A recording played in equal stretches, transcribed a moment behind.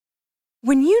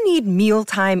When you need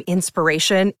mealtime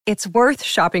inspiration, it's worth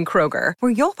shopping Kroger,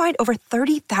 where you'll find over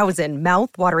 30,000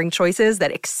 mouth-watering choices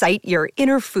that excite your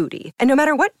inner foodie. And no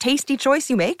matter what tasty choice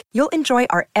you make, you'll enjoy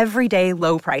our everyday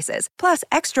low prices, plus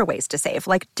extra ways to save,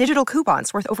 like digital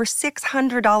coupons worth over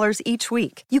 $600 each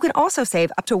week. You can also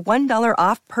save up to $1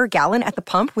 off per gallon at the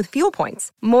pump with fuel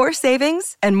points. More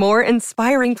savings and more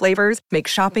inspiring flavors make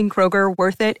shopping Kroger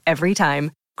worth it every time.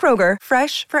 Kroger,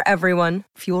 fresh for everyone.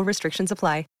 Fuel restrictions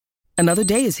apply. Another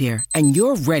day is here, and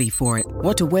you're ready for it.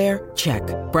 What to wear? Check.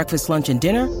 Breakfast, lunch, and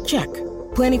dinner? Check.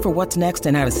 Planning for what's next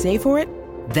and how to save for it?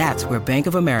 That's where Bank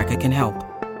of America can help.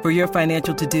 For your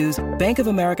financial to-dos, Bank of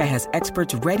America has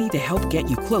experts ready to help get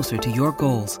you closer to your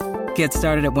goals. Get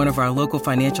started at one of our local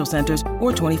financial centers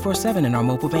or 24/7 in our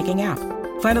mobile banking app.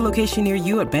 Find a location near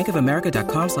you at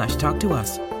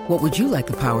bankofamerica.com/talktous. What would you like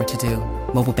the power to do?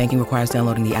 Mobile banking requires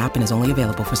downloading the app and is only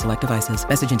available for select devices.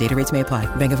 Message and data rates may apply.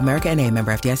 Bank of America N.A.,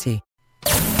 member FDIC.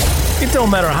 It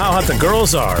don't matter how hot the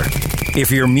girls are.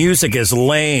 If your music is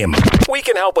lame, we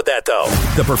can help with that, though.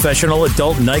 The Professional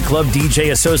Adult Nightclub DJ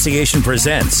Association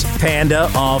presents Panda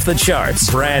Off the Charts.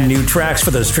 Brand new tracks for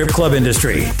the strip club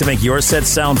industry to make your set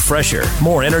sound fresher,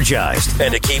 more energized,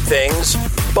 and to keep things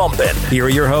bumping. Here are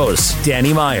your hosts,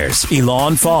 Danny Myers,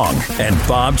 Elon Fong, and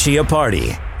Bob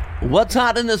Chiappardi. What's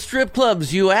hot in the strip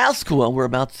clubs, you ask? Well, we're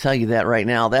about to tell you that right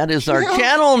now. That is our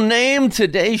channel name.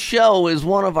 Today's show is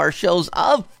one of our shows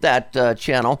of that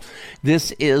channel.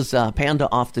 This is Panda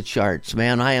Off the Charts.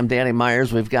 Man, I am Danny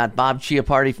Myers. We've got Bob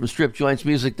Chiappardi from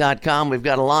StripJointsMusic.com. We've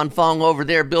got Alon Fong over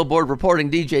there, Billboard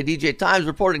reporting DJ, DJ Times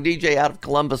reporting DJ out of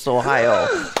Columbus, Ohio.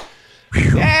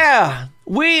 Yeah,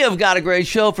 we have got a great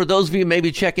show. For those of you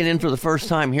maybe checking in for the first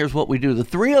time, here's what we do. The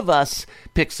three of us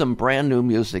pick some brand new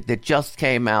music that just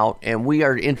came out, and we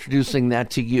are introducing that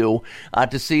to you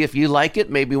to see if you like it.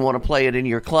 Maybe you want to play it in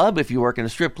your club, if you work in a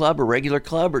strip club or regular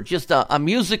club, or just a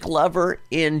music lover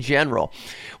in general.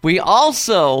 We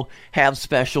also have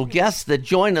special guests that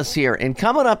join us here, and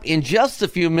coming up in just a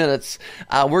few minutes,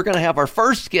 we're going to have our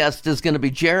first guest is going to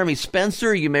be Jeremy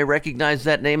Spencer. You may recognize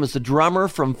that name as the drummer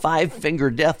from Five Finger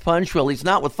Death Punch. Well, he's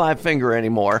not with Five Finger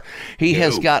anymore. He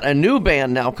has got a new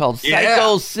band now called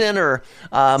SYNNER.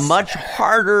 Much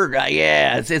harder.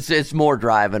 It's more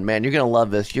driving, man. You're going to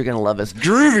love this. You're going to love this.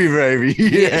 Groovy, baby.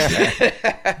 Yeah.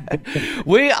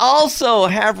 We also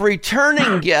have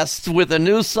returning guests with a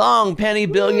new song, Penny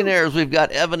Billionaires. We've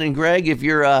got Evan and Greg. If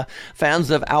you're fans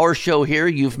of our show here,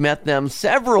 you've met them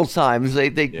several times.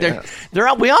 They're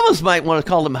we almost might want to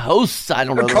call them hosts. I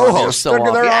don't know. Co-hosts. They're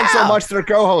on so much. They're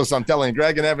co-hosts. I'm telling you,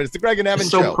 Greg and Evan. It's the Greg and Evan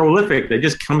show. So prolific. They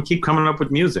just keep coming up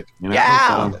with music. You know?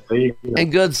 Yeah. So,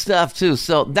 and good stuff, too.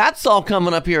 So that's all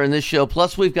coming up here in this show.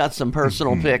 Plus, we've got some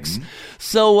personal picks.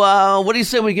 So what do you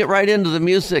say we get right into the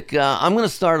music? I'm going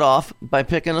to start off by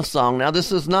picking a song. Now,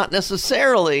 this is not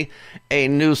necessarily a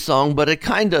new song, but it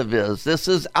kind of is. This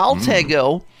is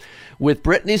Altego with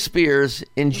Britney Spears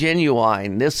in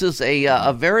Genuine. This is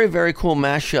a very, very cool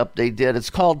mashup they did. It's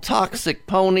called Toxic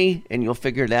Pony, and you'll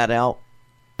figure that out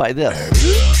by this.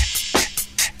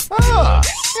 I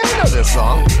know this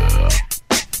song.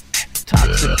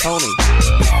 Toxic Pony.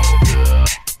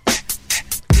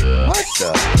 What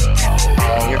the?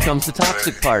 Here comes the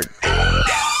toxic part.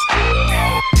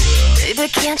 Baby,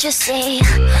 can't you see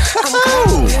I'm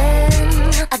calling?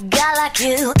 A guy like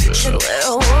you should wear a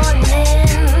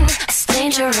warning. It's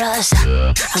dangerous.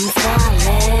 I'm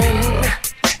falling.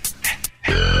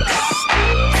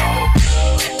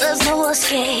 There's no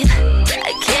escape.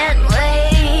 I can't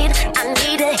wait. I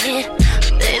need a hit.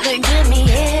 Baby, give me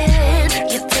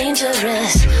it. You're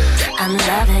dangerous. I'm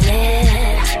loving it.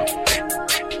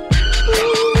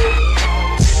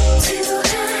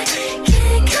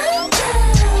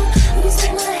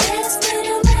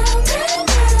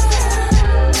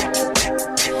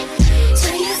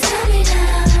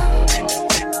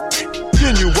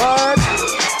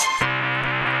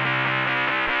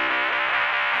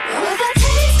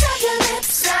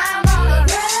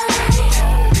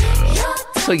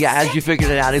 So yeah, as you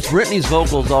figured it out, it's Britney's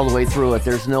vocals all the way through it.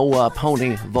 There's no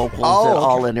Pony vocals at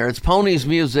all in there. It's Pony's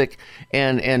music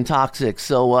and Toxic.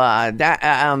 So I've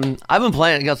been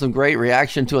playing it, got some great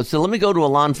reaction to it. So let me go to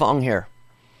Alon Fong here.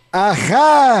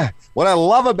 Aha! What I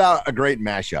love about a great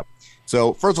mashup.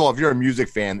 So first of all, if you're a music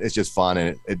fan, it's just fun,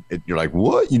 and you're like,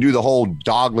 what? You do the whole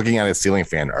dog looking at a ceiling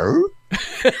fan,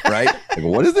 right? Like,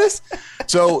 what is this?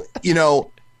 So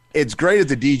it's great as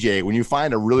a DJ when you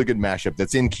find a really good mashup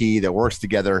that's in key, that works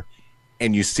together,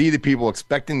 and you see the people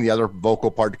expecting the other vocal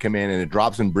part to come in, and it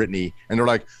drops in Britney, and they're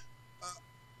like,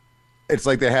 it's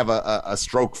like they have a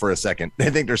stroke for a second. They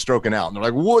think they're stroking out, and they're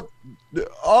like, what?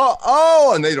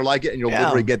 Oh, and they don't like it, and you'll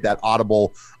literally get that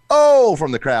audible, oh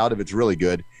from the crowd if it's really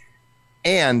good.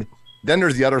 And then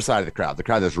there's the other side of the crowd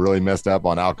that's really messed up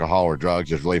on alcohol or drugs,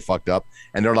 just really fucked up.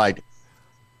 And they're like,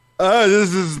 oh,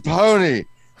 this is Pony.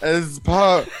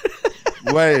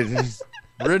 Wait,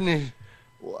 Brittany,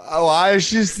 why is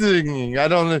she singing? I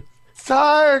don't know.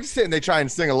 And they try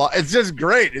and sing a lot. It's just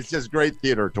great. It's just great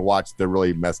theater to watch the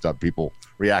really messed up people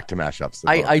react to mashups.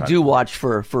 I do watch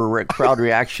for crowd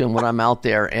reaction when I'm out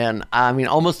there, and I mean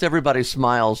almost everybody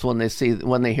smiles when they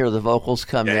hear the vocals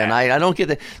come in. I don't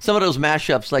get some of those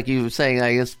mashups like you were saying.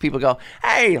 I guess people go,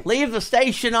 "Hey, leave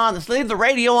the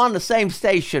radio on the same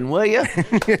station, will you?"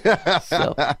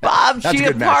 So, Bob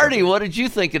Chiappardi, what did you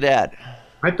think of that?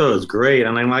 I thought it was great,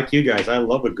 and I'm like you guys. I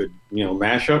love a good,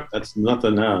 mashup. That's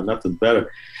nothing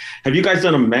better. Have you guys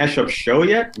done a mashup show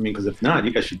yet? I mean, because if not,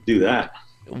 you guys should do that.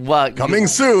 What coming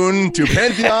soon to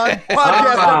Pantheon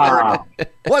Podcast Network.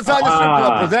 What's on the Strip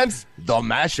Club presents the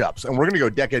mashups, and we're going to go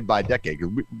decade by decade.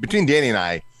 Between Danny and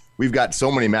I, we've got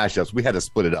so many mashups. We had to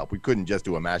split it up. We couldn't just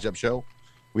do a mashup show.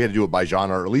 We had to do it by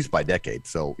genre, or at least by decade.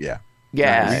 So yeah.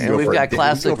 Yeah, and we've got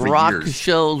classic rock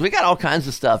shows. We got all kinds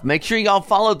of stuff. Make sure y'all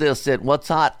follow this at What's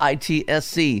Hot,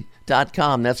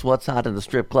 ITSC.com. That's What's Hot in the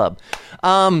Strip Club.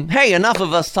 Hey, enough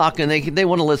of us talking. They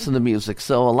want to listen to music.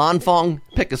 So, Alan Fong,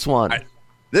 pick us one.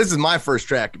 This is my first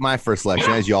track, my first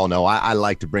selection. As you all know, I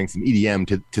like to bring some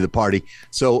EDM to the party.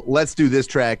 So let's do this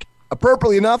track.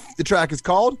 Appropriately enough, the track is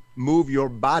called Move Your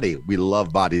Body. We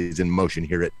love bodies in motion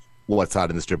here at What's Hot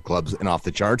in the Strip Clubs and off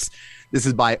the charts. This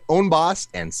is by Own Boss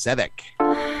and Sevek.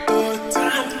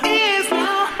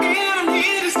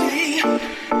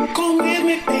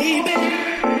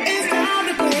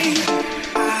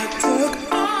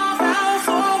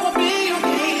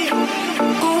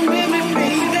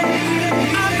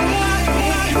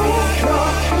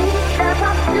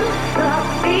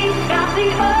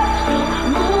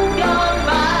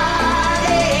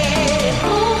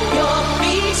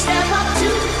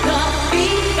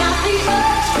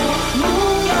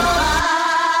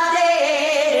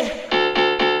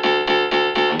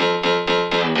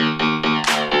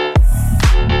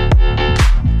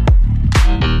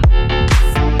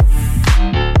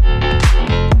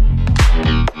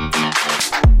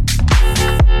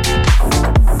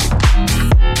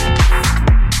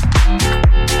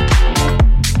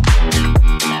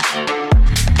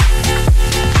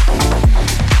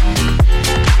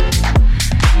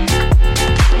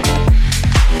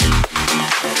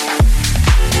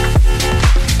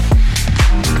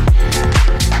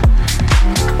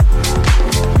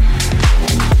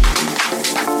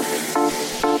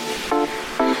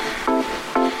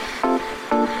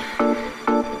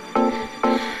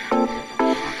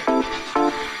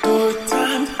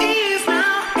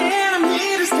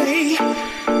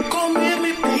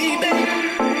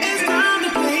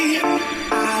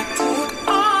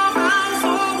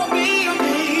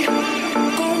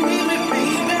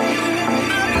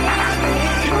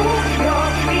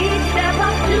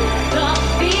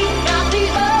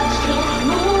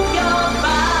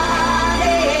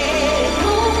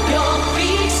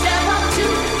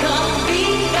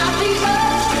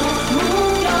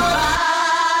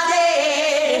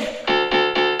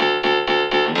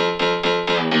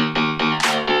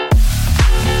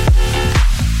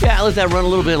 I let that run a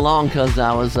little bit long because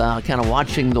I was kind of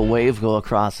watching the wave go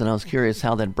across, and I was curious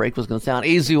how that break was going to sound.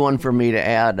 Easy one for me to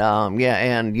add. An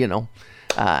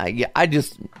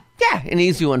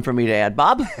easy one for me to add.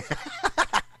 Bob?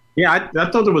 Yeah,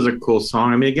 I thought it was a cool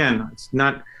song. I mean, again, it's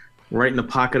not right in the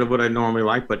pocket of what I normally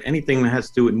like, but anything that has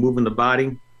to do with moving the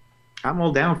body, I'm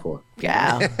all down for it.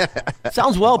 Yeah.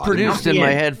 Sounds well produced in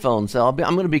my headphones, so I'm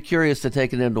going to be curious to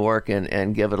take it into work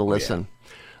and give it a listen.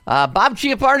 Bob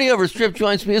Chiappardi over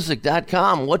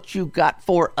stripjointsmusic.com. What you got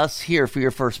for us here for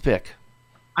your first pick?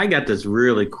 I got this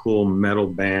really cool metal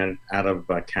band out of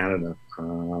Canada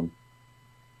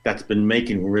that's been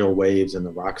making real waves in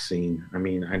the rock scene. I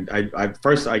mean, I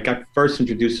got first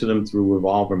introduced to them through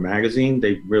Revolver magazine.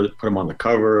 They really put them on the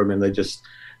cover. I mean, they just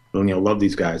love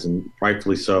these guys, and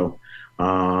rightfully so.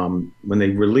 When they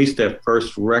released their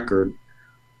first record,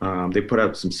 they put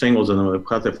out some singles, and when they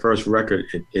put out their first record,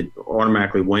 it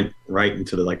automatically went right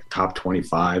into the top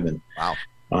 25 and wow.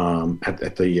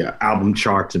 At the album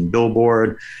charts and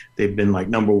Billboard. They've been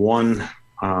number one.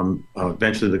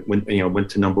 Eventually, went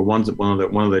to number one.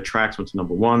 One of their tracks went to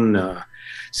number one.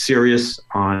 Sirius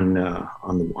on the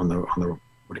what do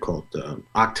you call it?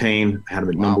 Octane had them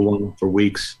at number one for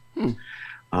weeks.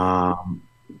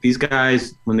 These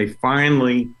guys, when they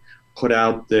finally put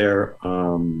out their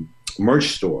merch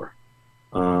store,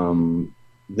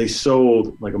 they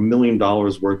sold like $1 million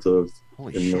worth of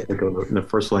Holy in shit. in the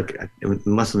first in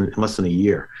less than a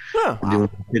year. Huh. Wow.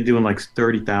 They're doing like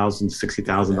 $30,000,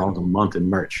 $60,000 a month in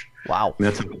merch. Wow. And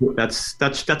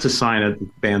that's a sign that the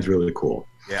band's really cool.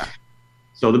 Yeah.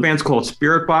 So the band's called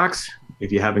Spirit Box,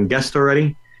 if you haven't guessed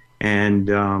already, and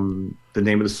the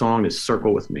name of the song is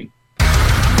 "Circle with Me."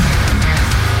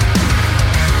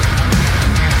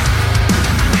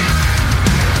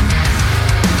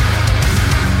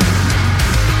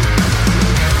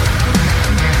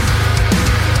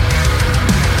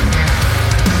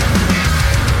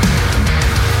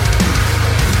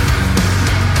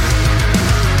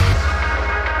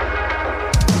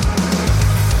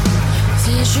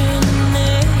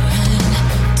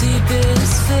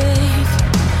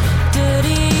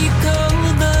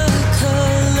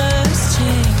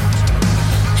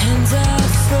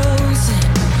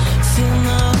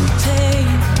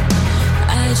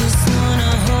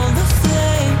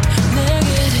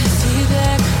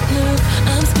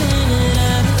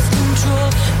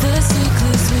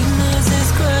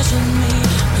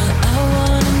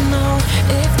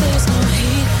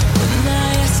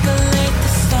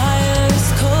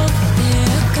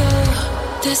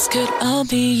 This could all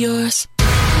be yours.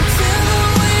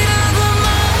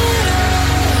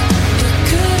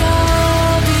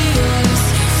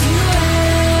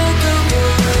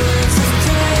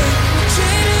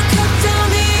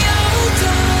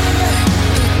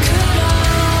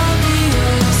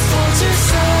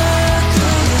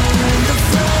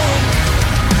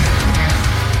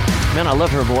 Man, I love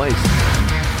her voice.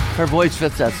 Her voice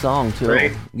fits that song too.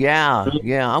 Right. Yeah.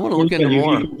 I want to look into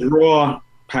more. You can draw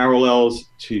parallels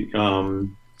to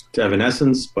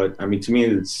Evanescence, but I mean, to me,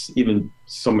 it's even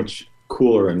so much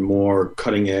cooler and more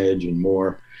cutting edge and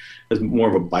there's more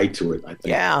of a bite to it, I think.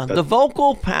 Yeah, the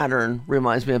vocal pattern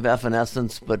reminds me of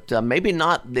Evanescence, but maybe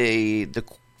not the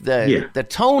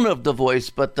tone of the voice,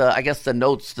 but I guess the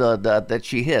notes that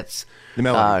she hits. The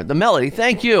melody. The melody.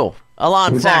 Thank you.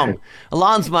 Alon Exactly. Fong.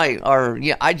 Alon's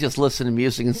I just listen to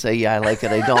music and say, yeah, I like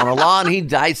it, I don't. Alon, he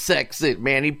dissects it,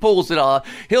 man. He pulls it all.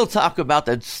 He'll talk about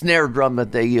the snare drum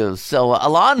that they use. So,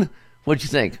 Alon, what'd you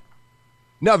think?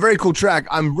 No, very cool track.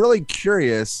 I'm really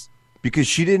curious because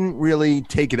she didn't really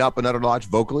take it up another notch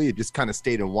vocally. It just kind of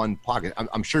stayed in one pocket.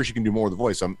 I'm sure she can do more with the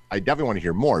voice. I definitely want to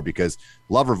hear more because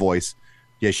love her voice.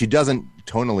 Yeah, she doesn't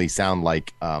tonally sound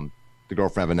like the girl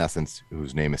from Evanescence,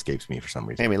 whose name escapes me for some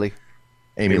reason.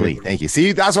 Amy Lee, thank you.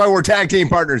 See, that's why we're tag team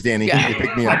partners, Danny. Yeah. You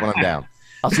pick me up when I'm down.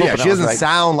 Yeah, She doesn't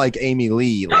sound like Amy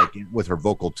Lee, like with her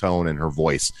vocal tone and her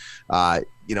voice.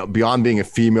 Beyond being a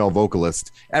female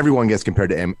vocalist, everyone gets compared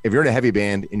to him. If you're in a heavy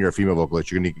band and you're a female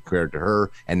vocalist, you're going to get compared to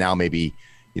her, and now maybe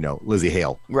Lizzie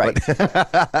Hale. Right.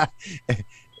 But,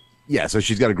 yeah. So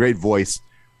she's got a great voice.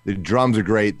 The drums are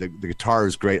great. The guitar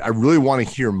is great. I really want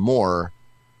to hear more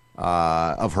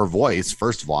of her voice.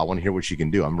 First of all, I want to hear what she can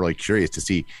do. I'm really curious to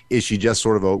see, is she just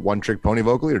sort of a one-trick pony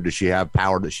vocally, or does she have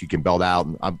power that she can belt out?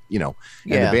 And and the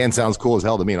band sounds cool as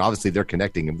hell to me. And obviously they're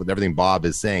connecting, and with everything Bob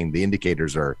is saying, the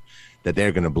indicators are that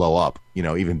they're going to blow up,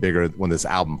 even bigger when this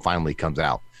album finally comes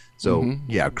out. So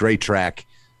yeah, great track.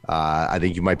 I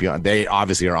think you might be on. They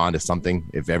obviously are onto something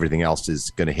if everything else is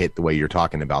going to hit the way you're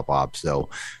talking about, Bob. So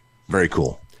very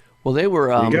cool. Well, they were.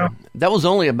 That was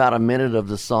only about a minute of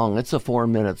the song. It's a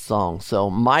 4-minute song. So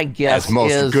my guess is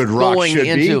going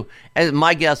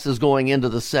into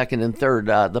the second and third.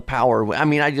 The power. I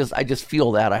mean, I just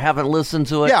feel that. I haven't listened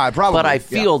to it. Yeah, probably. But I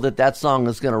feel that song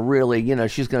is going to really,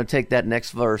 she's going to take that next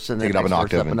verse and then take it up an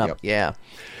octave and up. Yep. Yeah.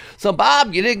 So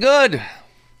Bob, you did good.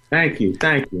 Thank you.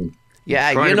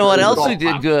 Yeah, you know what else you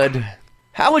did good?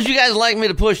 How would you guys like me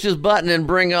to push this button and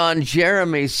bring on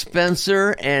Jeremy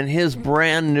Spencer and his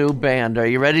brand new band? Are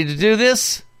you ready to do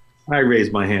this? I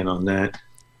raised my hand on that.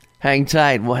 Hang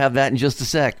tight. We'll have that in just a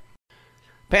sec.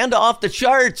 Panda Off the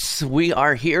Charts. We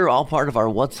are here, all part of our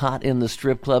What's Hot in the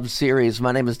Strip Club series.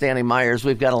 My name is Danny Myers.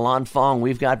 We've got Alon Fong.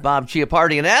 We've got Bob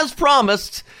Chiappardi. And as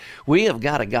promised, we have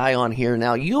got a guy on here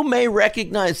now. You may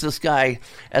recognize this guy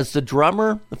as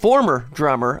the former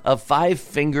drummer of Five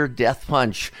Finger Death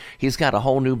Punch. He's got a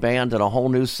whole new band and a whole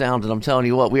new sound, and I'm telling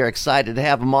you what, we are excited to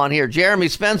have him on here. Jeremy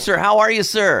Spencer, how are you,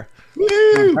 sir?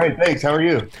 Woo! Hey, thanks. How are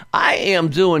you? I am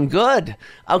doing good.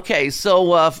 Okay,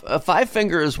 so Five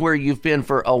Finger is where you've been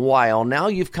for a while. Now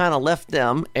you've kind of left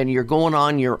them, and you're going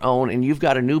on your own, and you've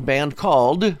got a new band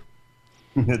called...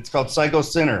 It's called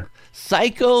SYNNER.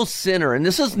 SYNNER, and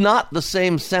this is not the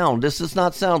same sound. This does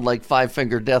not sound like Five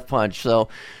Finger Death Punch. So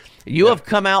you have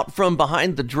come out from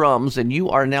behind the drums, and you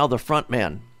are now the front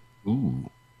man. Ooh.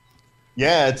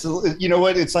 Yeah, it's you know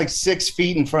what? It's like 6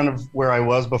 feet in front of where I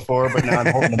was before, but now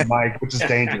I'm holding the mic, which is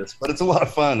dangerous. But it's a lot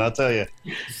of fun, I'll tell you.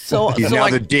 He's now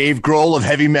the Dave Grohl of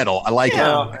heavy metal. I like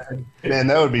it. Man,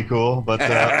 that would be cool. But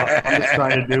I'm just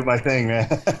trying to do my thing, man.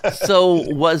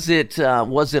 So was it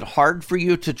hard for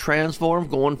you to transform,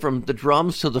 going from the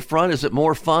drums to the front? Is it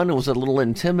more fun? Was it a little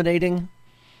intimidating?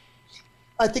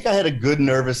 I think I had a good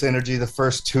nervous energy the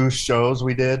first 2 shows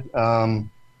we did,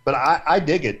 but I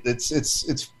dig it.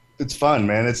 It's fun,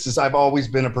 man. It's just I've always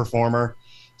been a performer,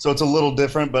 so it's a little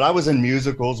different. But I was in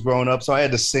musicals growing up, so I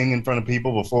had to sing in front of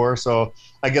people before. So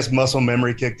I guess muscle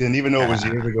memory kicked in, even though it was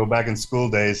years ago, back in school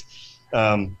days.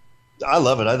 I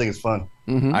love it. I think it's fun.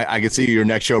 Mm-hmm. I can see your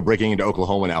next show breaking into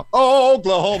Oklahoma now. Oh,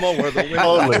 Oklahoma, where the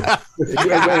wind with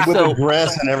the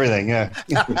dress and everything. Yeah.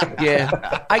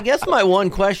 Yeah. I guess my one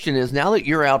question is, now that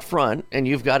you're out front and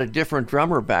you've got a different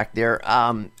drummer back there,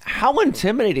 how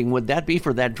intimidating would that be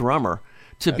for that drummer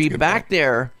to be back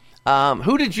there?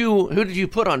 Who did you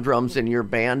put on drums in your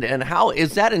band, and how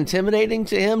is that intimidating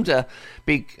to him to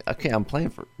be? Okay, I'm playing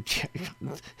for.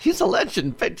 He's a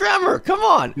legend, drummer. Come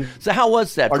on. So how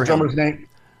was that for him?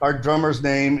 Our drummer's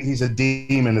name, he's a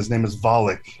demon. His name is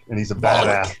Volek, and he's a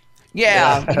badass.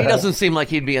 Yeah, he doesn't seem like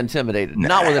he'd be intimidated.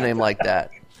 Not with a name like that.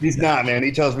 He's not, man.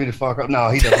 He tells me to fuck up. No,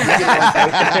 he doesn't.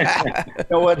 You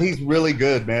know what? He's really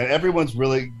good, man.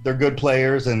 They're good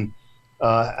players, and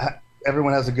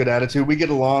everyone has a good attitude. We get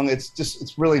along.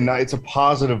 It's really nice. It's a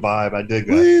positive vibe. I dig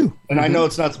that. Woo. And I know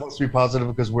it's not supposed to be positive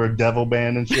because we're a devil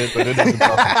band and shit, but it is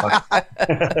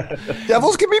positive.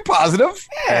 Devils can be positive.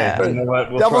 Yeah. But you know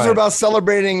what? Devils are about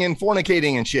celebrating and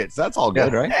fornicating and shit. So that's all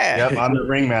good, right? Yep, I'm the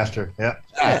ringmaster.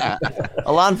 Yeah.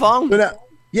 Alan Fong?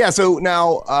 So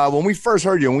now when we first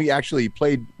heard you, and we actually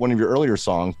played one of your earlier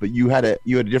songs, but you had a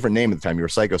different name at the time. You were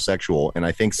Psychosexual, and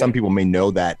I think some people may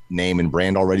know that name and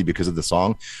brand already because of the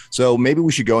song. So maybe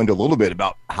we should go into a little bit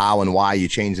about how and why you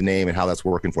changed the name and how that's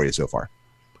working for you so far.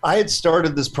 I had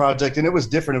started this project, and it was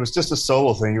different. It was just a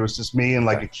solo thing. It was just me and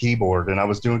like a keyboard, and I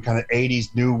was doing kind of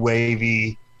 80s new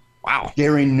wavy,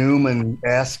 Gary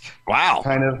Newman-esque,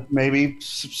 kind of maybe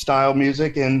style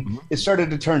music, and it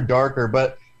started to turn darker,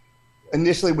 but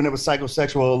initially, when it was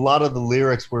Psychosexual, a lot of the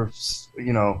lyrics were,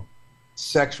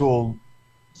 sexual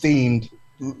themed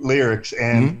lyrics,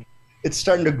 and it's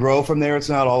starting to grow from there. It's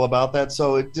not all about that,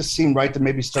 so it just seemed right to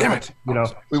maybe start.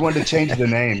 We wanted to change the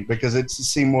name because it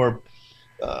seemed more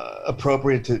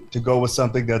appropriate to go with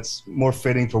something that's more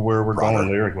fitting for where we're going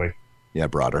lyrically. Yeah,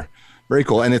 broader. Very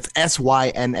cool. And it's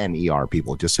SYNNER,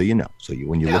 people, just so you know. So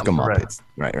when you look them up, it's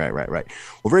right. Well,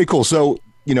 very cool. So,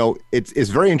 it's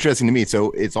very interesting to me.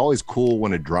 So it's always cool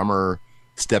when a drummer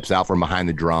steps out from behind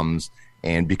the drums,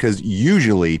 and because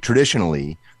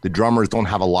traditionally, the drummers don't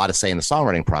have a lot of say in the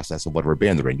songwriting process of whatever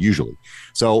band they're in, usually.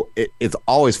 So it's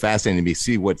always fascinating to me to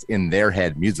see what's in their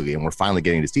head musically, and we're finally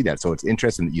getting to see that. So it's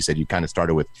interesting that you said you kind of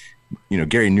started with,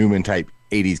 Gary Newman type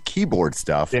 80s keyboard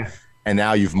stuff, and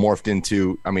now you've morphed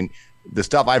into, the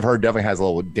stuff I've heard definitely has a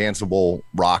little danceable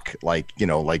rock, like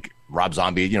Rob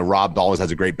Zombie. Rob always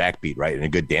has a great backbeat, right, and a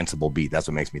good danceable beat. That's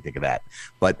what makes me think of that.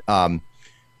 But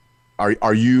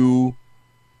are you,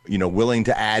 willing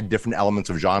to add different elements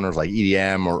of genres like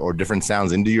EDM or different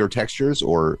sounds into your textures,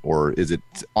 or is it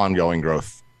ongoing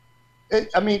growth?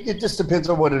 It just depends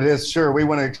on what it is. Sure, we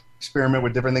want to experiment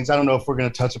with different things. I don't know if we're going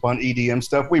to touch upon EDM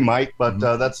stuff. We might, but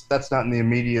that's not in the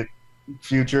immediate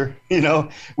future.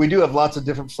 We do have lots of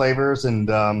different flavors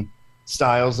and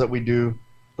styles that we do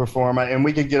perform, and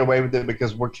we can get away with it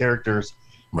because we're characters,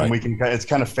 and we can. It's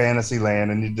kind of fantasy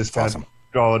land, and you just kind of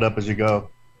draw it up as you go.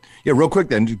 Yeah, real quick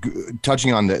then,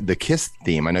 touching on the Kiss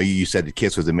theme. I know you said that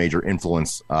Kiss was a major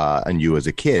influence on you as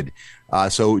a kid.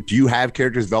 So do you have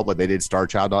characters developed like they did Star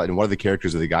Child, and what are the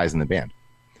characters of the guys in the band?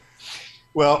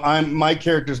 Well, my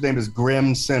character's name is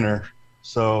Grim Sinner,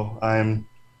 so I'm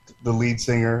the lead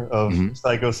singer of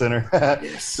Psycho Sinner.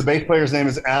 The bass player's name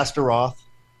is Astaroth.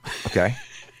 Okay.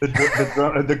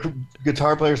 The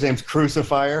guitar player's name's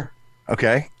Crucifier.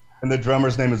 Okay. And the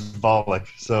drummer's name is Volek.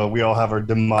 So we all have our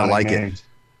demonic names.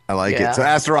 I like it. So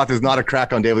Astaroth is not a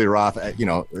crack on David Lee Roth.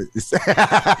 No.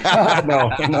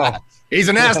 He's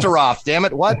an Astaroth. Damn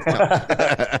it! What?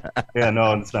 Yeah,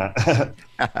 no, it's not.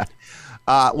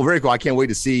 Well, very cool. I can't wait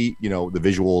to see the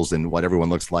visuals and what everyone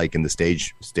looks like in the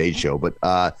stage show. But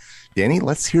Danny,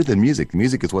 let's hear the music. The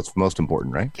music is what's most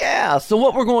important, right? Yeah. So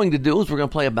what we're going to do is we're going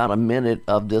to play about a minute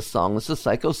of this song. This is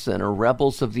Psycho Sinner,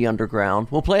 Rebels of the Underground.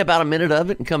 We'll play about a minute of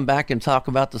it and come back and talk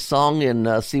about the song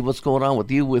and see what's going on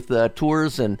with you with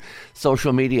tours and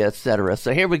social media, etc.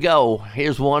 So here we go.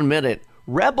 Here's 1 minute.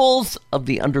 Rebels of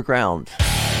the Underground.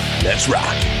 Let's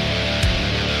rock.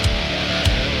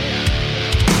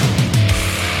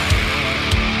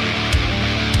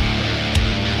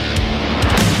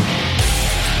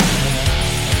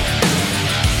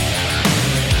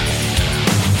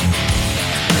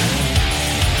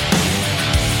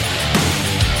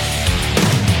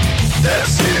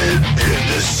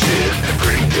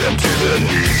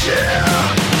 amnesia.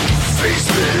 Face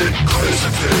it, cleanse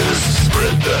the fist,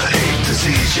 spread the hate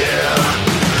disease, yeah.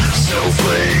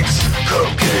 Snowflakes,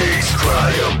 cupcakes,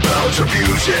 cry about your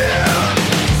views, yeah.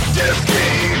 Death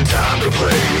game, time to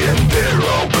play, and they're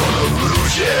all gonna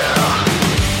lose, yeah.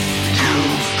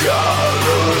 You've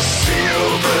gotta seal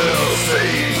their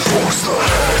fate. Force the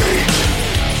hate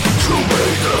to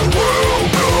make the world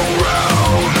go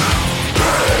round.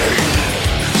 Pain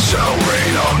shall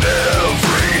reign on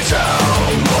every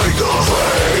town. Like the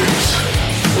flames,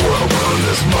 we'll burn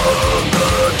this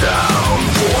mother down.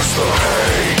 Force the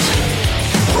hate,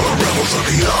 we're rebels of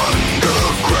the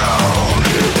underground.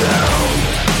 Get down.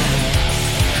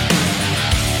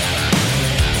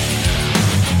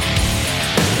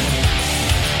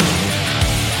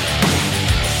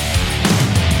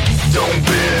 Don't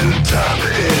bend, time to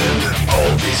end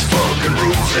all these fucking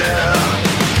rules, yeah.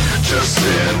 Just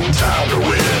send time to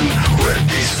win with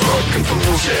these fucking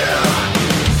fools, yeah.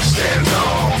 Stand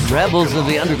off. Rebels of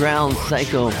the Underground,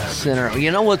 Psycho Sinner.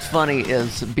 You know what's funny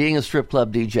is being a strip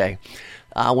club DJ.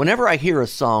 Whenever I hear a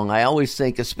song, I always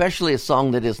think, especially a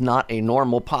song that is not a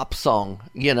normal pop song,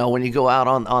 you know, when you go out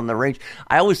on the range,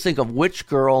 I always think of which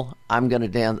girl I'm going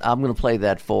to play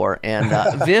that for. And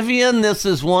Vivian, this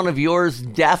is one of yours.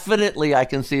 Definitely, I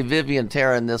can see Vivian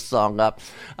tearing this song up.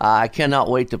 I cannot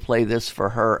wait to play this for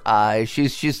her.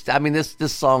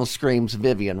 This song screams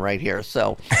Vivian right here.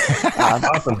 So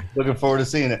awesome. Looking forward to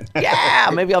seeing it. Yeah,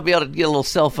 maybe I'll be able to get a little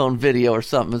cell phone video or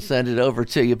something and send it over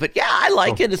to you. But yeah, I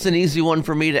like it. It's an easy one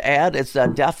for me to add. It's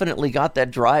definitely got that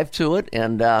drive to it,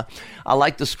 and I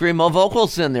like the screamo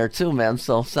vocals in there too, man.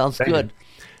 So sounds good.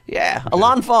 Yeah,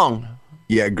 Alan Fong.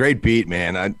 Yeah, great beat,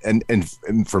 man.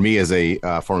 And for me as a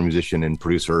former musician and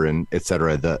producer and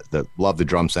etc., the love the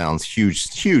drum sounds.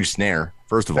 Huge snare.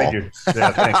 First of all, yeah,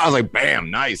 I was like,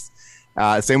 bam, nice.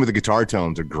 Same with the guitar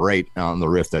tones are great on the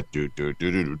riff. That do,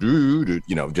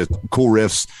 you know, just cool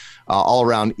riffs. All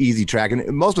around easy track. And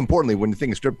most importantly, when you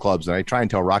think of strip clubs, and I try and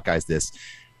tell rock guys this,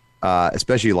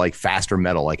 especially like faster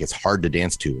metal, like it's hard to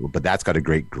dance to, but that's got a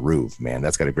great groove, man.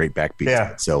 That's got a great backbeat.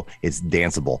 Yeah. So it's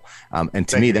danceable. And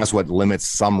to me, that's what limits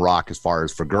some rock as far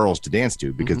as for girls to dance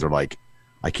to, because they're like,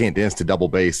 I can't dance to double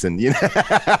bass. And, you know,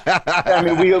 I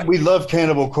mean, we love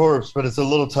Cannibal Corpse, but it's a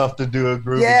little tough to do a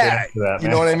groovy dance to that, man. You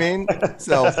know what I mean?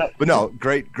 So, but no,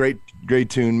 great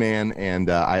tune, man. And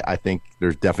I think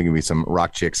there's definitely gonna be some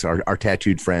rock chicks, our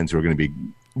tattooed friends, who are gonna be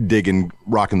digging,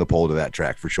 rocking the pole to that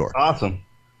track for sure. Awesome.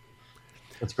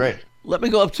 That's great. Let me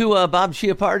go up to Bob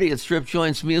Chiappardi at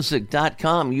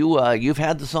stripjointsmusic.com. You've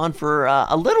had this on for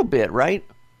a little bit, right?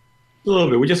 A little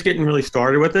bit. We're just getting really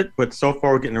started with it, but so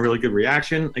far we're getting a really good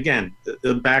reaction. Again,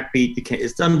 the backbeat,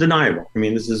 it's undeniable. I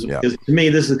mean,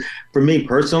 for me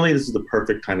personally, this is the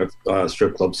perfect kind of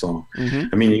strip club song. Mm-hmm.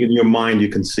 I mean, in your mind, you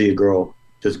can see a girl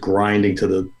just grinding to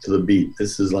the beat.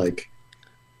 This is like,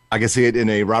 I can see it in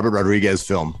a Robert Rodriguez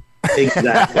film.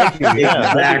 Exactly.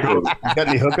 Exactly. You got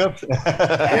any hookups?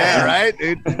 Yeah, right.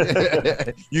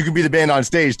 You can be the band on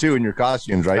stage too in your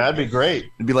costumes, right? That'd be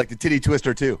great. It'd be like the Titty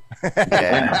Twister too.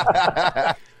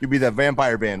 Yeah. You'd be that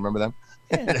vampire band. Remember them?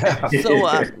 So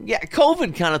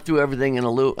COVID kind of threw everything in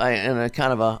a loop, in a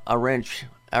kind of a wrench.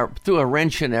 Threw a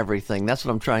wrench in everything. That's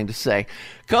what I'm trying to say.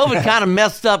 COVID kind of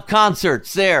messed up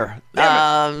concerts there.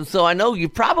 So I know you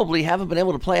probably haven't been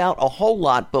able to play out a whole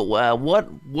lot, but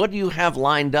what do you have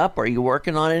lined up? Are you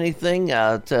working on anything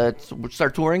to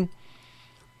start touring?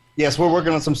 Yes, we're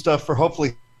working on some stuff for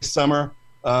hopefully summer.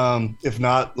 If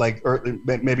not, like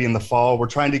maybe in the fall. We're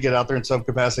trying to get out there in some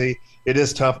capacity. It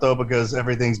is tough, though, because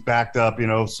everything's backed up. You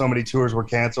know, so many tours were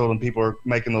canceled and people are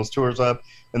making those tours up,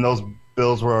 and those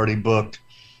bills were already booked.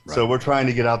 Right. So we're trying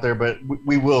to get out there, but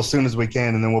we will as soon as we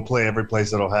can, and then we'll play every place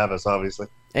that'll have us, obviously.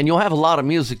 And you'll have a lot of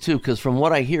music, too, because from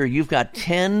what I hear, you've got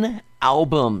 10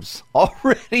 albums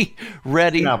already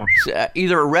ready,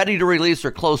 either ready to release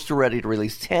or close to ready to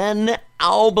release. 10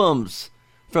 albums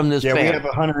from this band. Yeah, we have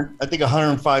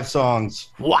 105 songs.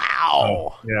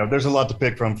 Wow. Yeah, there's a lot to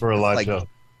pick from for a live show.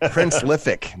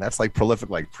 Prince-lific. That's like prolific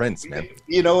like Prince, man.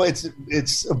 You know, it's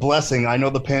a blessing. I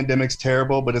know the pandemic's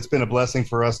terrible, but it's been a blessing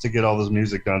for us to get all this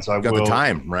music done. So I've got the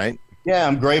time, right? Yeah,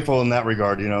 I'm grateful in that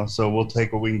regard, you know. So we'll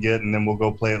take what we can get, and then we'll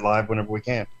go play it live whenever we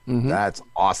can. Mm-hmm. That's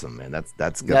awesome, man.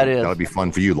 That'll be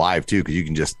fun for you live too, because you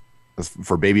can just,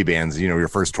 for baby bands, you know, your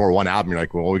first tour, one album, you're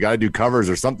like, well, we got to do covers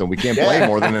or something. We can't play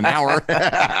more than an hour.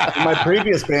 In my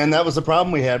previous band, that was the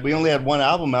problem we had. We only had one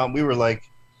album out, and we were like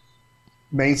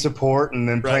main support and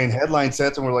then playing headline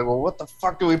sets, and we're like, well, what the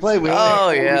fuck do we play? We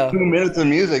only have 2 minutes of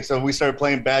music. So we started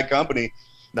playing Bad Company,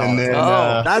 And then,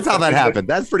 that's how that happened.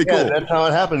 That's pretty cool. That's how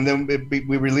it happened. Then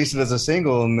we released it as a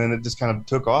single, and then it just kind of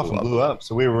took off and blew up.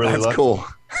 So we were really lucky. Cool.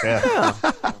 Yeah.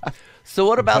 So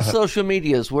what about social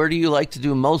medias? Where do you like to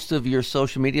do most of your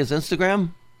social medias?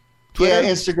 Instagram? Twitter?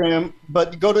 Yeah, Instagram.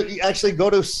 But go to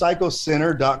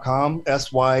psychosynner.com,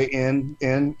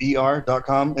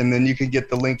 SYNNER.com, and then you can get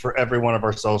the link for every one of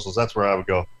our socials. That's where I would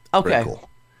go. Okay. Cool.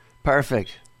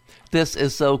 Perfect. This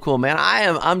is so cool, man.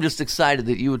 I'm just excited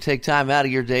that you would take time out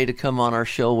of your day to come on our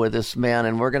show with us, man.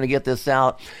 And we're going to get this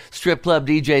out. Strip club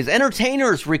DJs,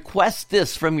 entertainers, request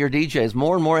this from your DJs.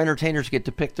 More and more entertainers get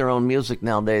to pick their own music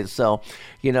nowadays. So,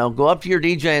 go up to your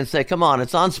DJ and say, "Come on,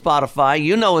 it's on Spotify.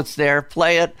 You know it's there.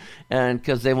 Play it," and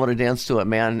because they want to dance to it,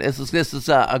 man. This is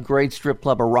a great strip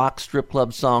club, a rock strip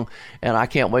club song, and I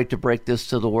can't wait to break this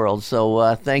to the world.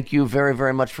 So, thank you very,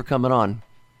 very much for coming on.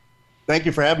 Thank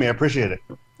you for having me. I appreciate it.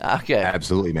 Okay.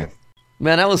 Absolutely, man.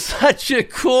 Man, that was such a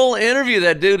cool interview.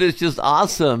 That dude is just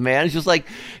awesome, man. It's just like,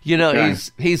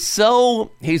 he's so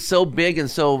big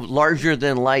and so larger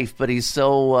than life, but he's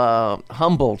so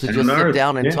humble to just sit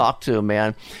down and talk to him,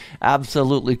 man.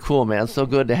 Absolutely cool, man. So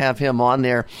good to have him on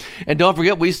there. And don't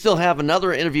forget, we still have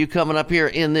another interview coming up here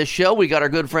in this show. We got our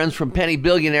good friends from Penny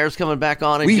Billionaires coming back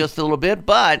on in just a little bit,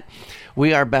 but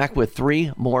we are back with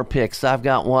 3 more picks. I've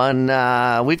got one.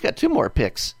 We've got 2 more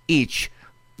picks each.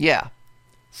 Yeah.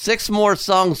 6 more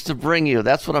songs to bring you.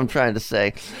 That's what I'm trying to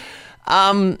say.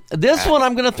 This one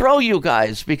I'm going to throw you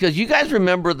guys, because you guys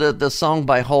remember the song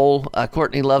by Hole.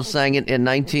 Courtney Love sang it in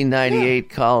 1998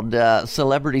 called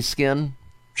Celebrity Skin.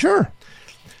 Sure.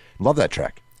 Love that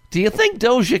track. Do you think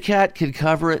Doja Cat could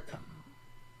cover it?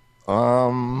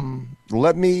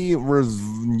 Let me...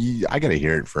 I got to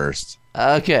hear it first.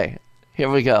 Okay. Here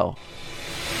we go.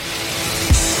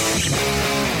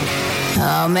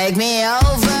 Oh, make me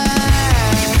over.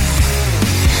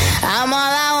 I'm all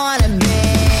I wanna be.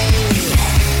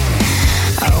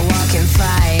 A walking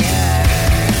fire.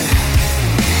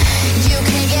 You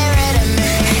can get rid of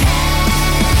me.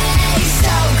 Hey,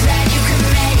 so glad you can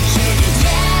make it.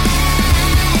 Yeah,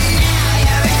 now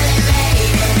you really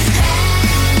made it.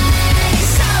 Hey,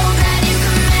 so glad you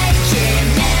can make it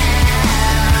now.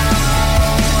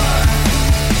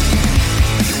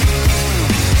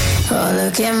 Oh,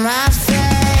 look at my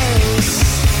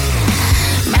face.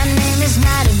 My name is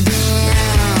not a band.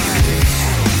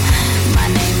 My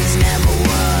name is never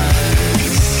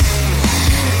was.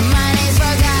 My name's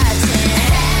forgotten.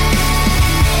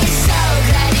 Hey, so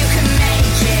glad you can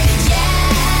make it.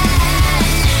 Yeah,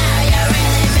 now you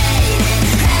really made it.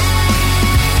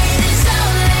 Hey, there's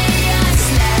only us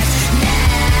left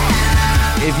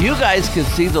now. If you guys could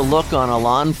see the look on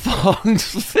Alon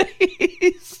Fong's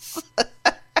face,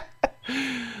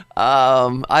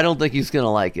 I don't think he's going to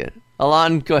like it.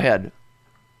 Alon, go ahead.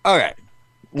 Okay.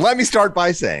 Let me start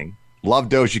by saying, love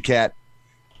Doja Cat.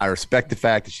 I respect the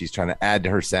fact that she's trying to add to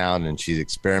her sound and she's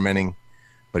experimenting.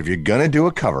 But if you're going to do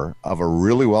a cover of a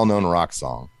really well-known rock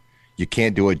song, you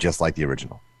can't do it just like the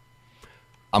original.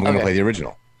 I'm going to play the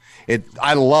original.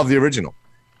 I love the original.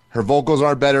 Her vocals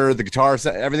aren't better. The guitar,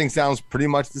 everything sounds pretty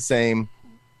much the same.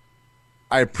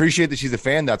 I appreciate that she's a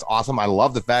fan. That's awesome. I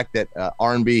love the fact that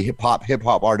R&B hip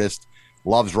hop artist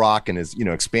loves rock and is,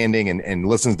 expanding and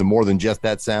listens to more than just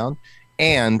that sound.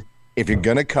 And if you're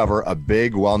going to cover a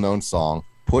big, well-known song,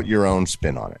 put your own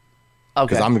spin on it. Okay.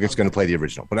 Because I'm just going to play the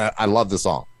original. But I love the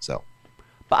song. So,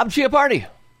 Bob Chiappardi.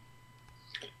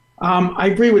 I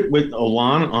agree with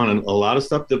Alon on a lot of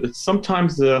stuff. But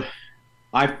sometimes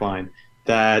I find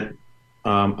that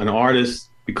an artist,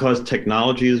 because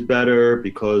technology is better,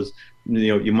 because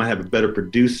you might have a better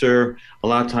producer. A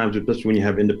lot of times, especially when you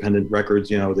have independent records,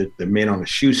 they're made on a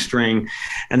shoestring.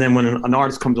 And then when an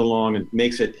artist comes along and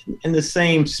makes it in the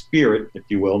same spirit, if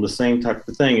you will, the same type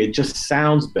of thing, it just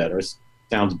sounds better. It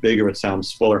sounds bigger. It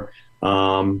sounds fuller.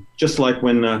 Just like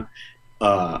when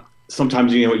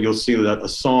sometimes, you'll see that a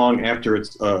song after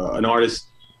it's an artist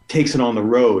takes it on the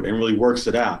road and really works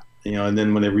it out. And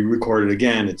then when they re-record it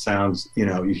again, it sounds,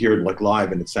 you hear it like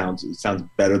live, and it sounds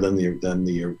better than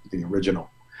the original.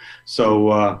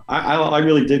 So I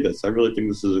really dig this. I really think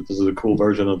this is a cool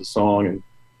version of the song, and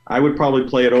I would probably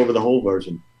play it over the whole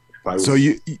version. If I was. So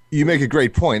you make a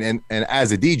great point, and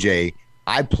as a DJ,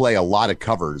 I play a lot of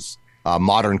covers,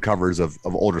 modern covers of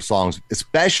older songs,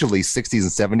 especially 60s and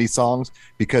 70s songs,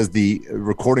 because the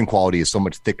recording quality is so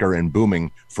much thicker and booming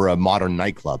for a modern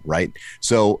nightclub, right?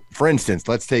 So, for instance,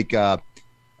 let's take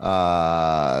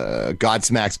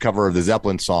Godsmack's cover of the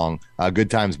Zeppelin song, Good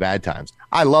Times, Bad Times.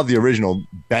 I love the original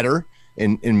better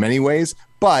in many ways,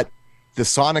 but the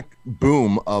sonic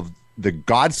boom of the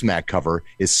Godsmack cover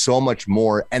is so much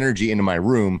more energy into my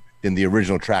room than the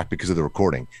original track because of the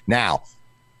recording. Now,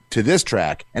 to this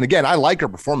track, and again, I like her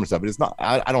performance of it. It's not,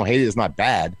 I don't hate it. It's not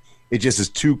bad. It just is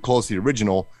too close to the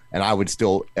original, and I would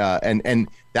still, and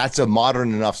that's a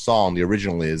modern enough song. The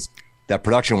original is that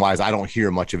production wise, I don't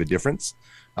hear much of a difference.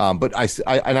 But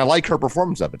I like her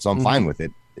performance of it, so I'm fine with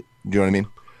it. Do you know what I mean?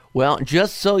 Well,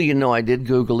 just so you know, I did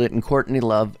Google it, and Courtney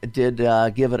Love did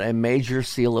give it a major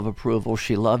seal of approval.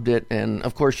 She loved it, and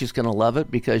of course, she's going to love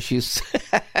it because she's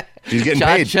getting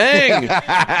paid. Cha-ching.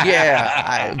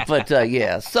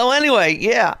 Yeah. So anyway,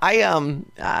 yeah,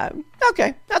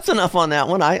 okay, that's enough on that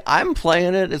one. I'm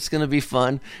playing it. It's going to be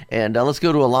fun, and let's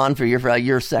go to Alon for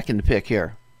your second pick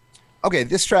here. Okay,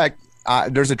 this track.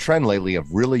 There's a trend lately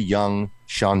of really young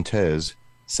chanteuse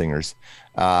singers.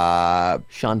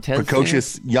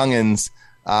 Precocious youngins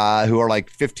who are like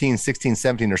 15, 16,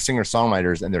 17. They're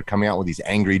singer-songwriters, and they're coming out with these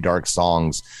angry, dark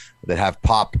songs that have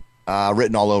pop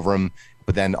written all over them,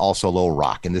 but then also a little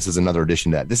rock. And this is another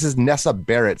addition to that. This is Nessa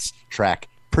Barrett's track,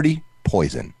 Pretty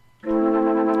Poison.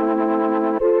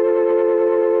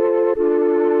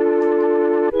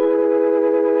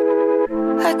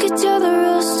 I could tell the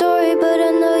real story, but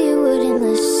I know you wouldn't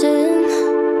listen.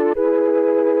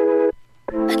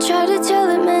 I tried to tell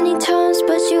it many times,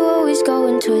 but you always go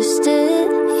and twist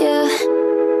it, yeah.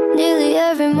 Nearly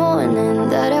every morning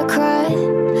that I cry,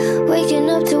 waking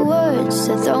up to words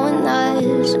that throwing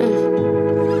knives.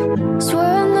 Swear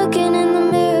I'm looking in the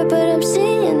mirror, but I'm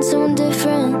seeing someone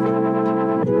different.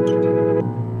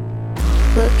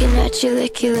 Looking at you,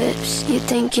 lick your lips, you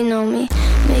think you know me.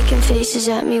 Making faces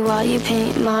at me while you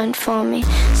paint mine for me.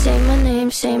 Say my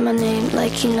name,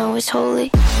 like you know it's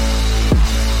holy.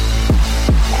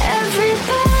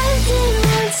 Everybody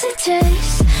wants a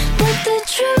taste, but the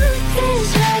truth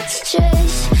is hard to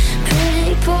chase.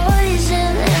 Pretty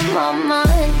poison in my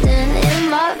mind and in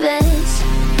my veins.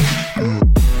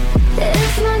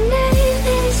 If my name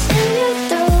is in your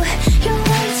throat, you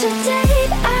want to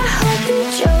date, I hope you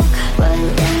joke. But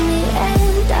in the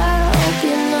end, I hope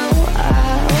you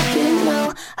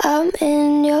know I'm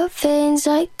in your veins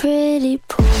like pretty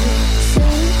poison.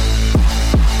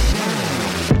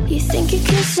 You think you're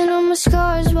kissing on my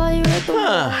scars while you rip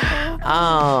them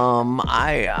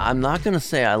I'm not gonna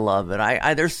say I love it.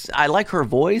 I like her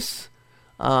voice.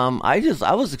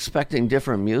 I was expecting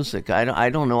different music. I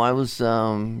don't know. I was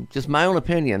just my own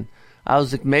opinion. I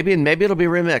was like, maybe it'll be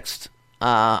remixed.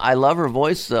 I love her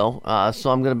voice though, so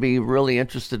I'm gonna be really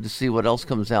interested to see what else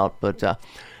comes out. But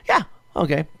yeah,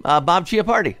 okay. Bob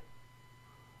Chiappardi.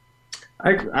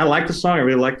 I like the song. I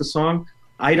really like the song.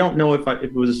 I don't know if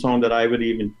it was a song that I would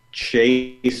even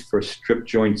chase for Strip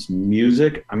Joint's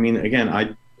music. I mean, again,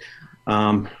 I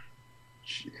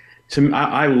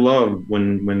love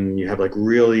when you have like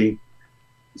really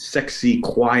sexy,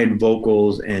 quiet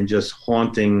vocals and just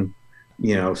haunting,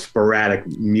 sporadic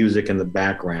music in the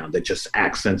background that just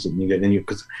accents it.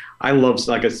 Because I love,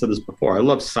 like I said this before, I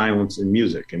love silence in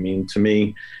music. I mean, to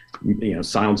me,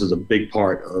 silence is a big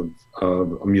part of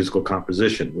a musical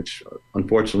composition, which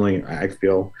unfortunately I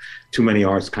feel too many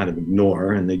artists kind of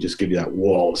ignore, and they just give you that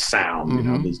wall of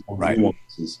sound. There's no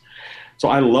nuances. So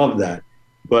I love that.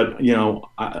 But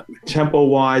tempo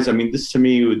wise, I mean, this to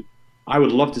me I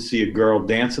would love to see a girl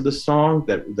dance to this song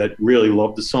that really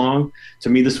loved the song. To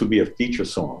me, this would be a feature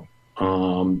song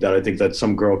that I think that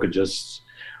some girl could just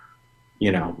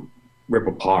rip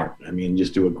apart. I mean,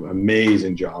 just do an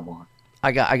amazing job on.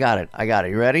 I got it.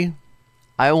 You ready?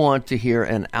 I want to hear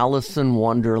an Alice in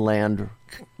Wonderland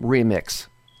remix.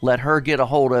 Let her get a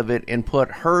hold of it and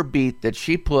put her beat that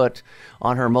she put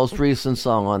on her most recent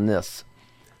song on this.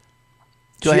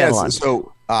 Go ahead, Alon.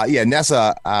 So,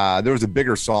 Nessa, there was a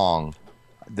bigger song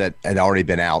that had already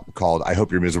been out called I Hope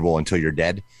You're Miserable Until You're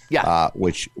Dead,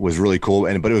 which was really cool.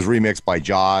 But it was remixed by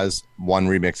Jaws, one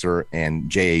remixer, and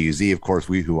JAUZ, of course,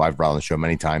 who I've brought on the show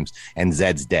many times, and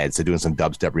Zed's Dead, so doing some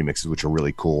dubstep remixes, which are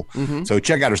really cool. So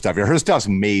check out her stuff. Her stuff's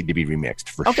made to be remixed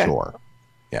for sure.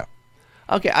 Yeah.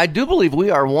 Okay, I do believe we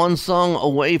are one song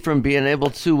away from being able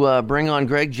to bring on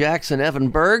Greg Jackson, Evan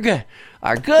Berg,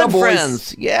 our good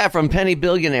friends, from Penny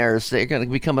Billionaires. They're going to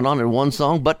be coming on in one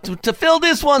song. But to fill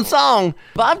this one song,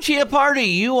 Bob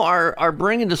Chiappardi, you are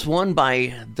bringing this one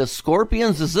by the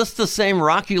Scorpions. Is this the same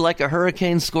Rock You Like a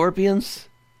Hurricane Scorpions?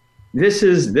 This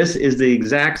is the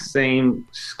exact same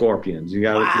Scorpions. You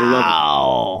got to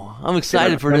love it. I'm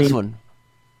excited for this one.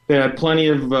 There are plenty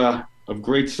of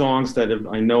great songs that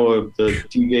I know of the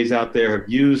DJs out there have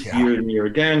used year and year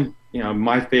again.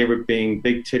 My favorite being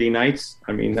Big Titty Nights.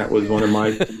 I mean, that was one of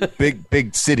my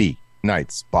big city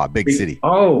nights, Bob. Big city.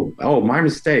 Oh, my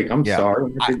mistake. I'm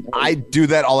sorry. I do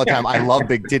that all the time. I love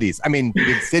big titties. I mean,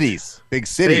 big cities. Big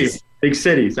cities. Big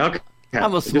cities. Okay.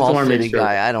 I'm a small city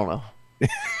guy. I don't know.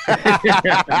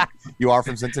 You are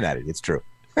from Cincinnati. It's true.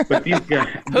 But these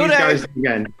guys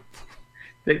again.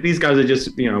 These guys are just,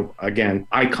 again,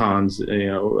 icons.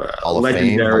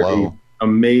 Legendary,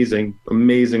 amazing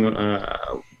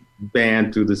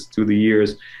band through the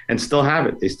years, and still have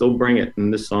it. They still bring it.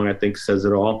 And this song, I think, says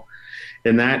it all.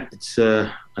 In that, it's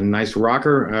a nice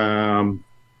rocker.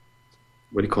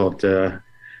 What do you call it?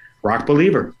 Rock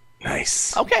believer.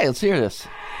 Nice. Okay, let's hear this.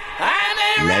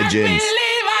 Legends.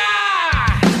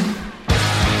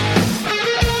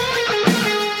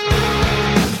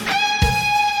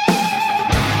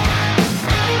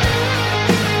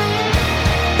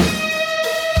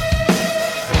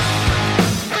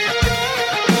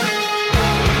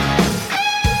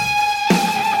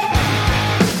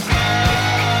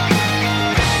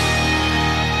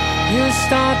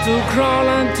 Start to crawl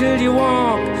until you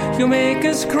walk. You make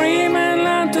a scream and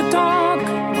learn to talk.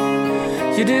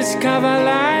 You discover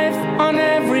life on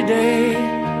every day.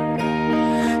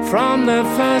 From the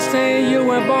first day you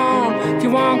were born,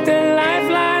 you walk the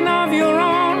lifeline of your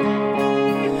own.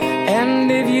 And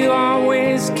if you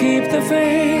always keep the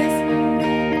faith,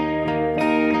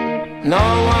 no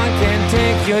one can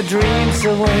take your dreams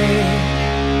away.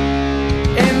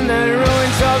 In the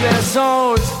ruins of their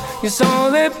souls, you saw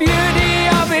the beauty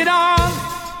of it all.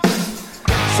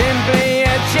 Simply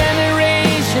a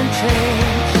generation change.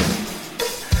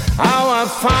 Our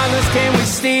fathers came with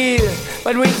steel,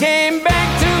 but we came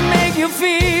back to make you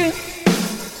feel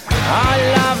our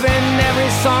love in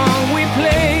every song we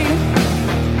play.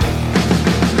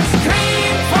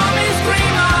 Scream for me,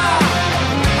 screamer,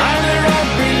 I'm a rock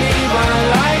believer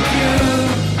like you,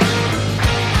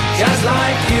 just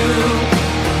like you.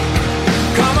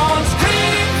 Come on.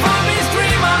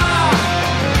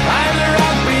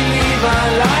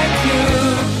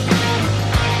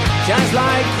 Just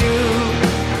like you.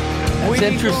 That's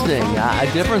interesting. A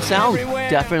different sound.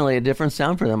 Definitely a different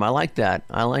sound for them. I like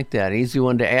that. Easy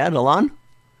one to add. Alon?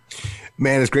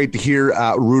 Man, it's great to hear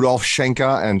Rudolf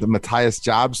Schenker and Matthias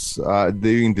Jobs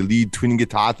doing the lead twin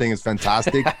guitar thing. Is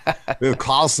fantastic. We have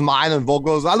Carl Smile and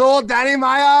vocals. Hello, Danny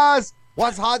Myers.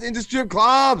 What's hot in the strip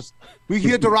clubs? We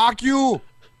here to rock you.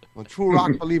 A true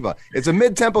rock believer. It's a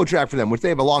mid-tempo track for them, which they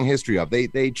have a long history of.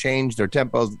 They change their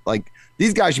tempos. Like,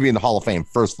 these guys should be in the Hall of Fame,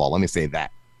 first of all. Let me say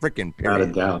that. Freaking period. Without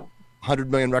a doubt.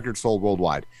 100 million records sold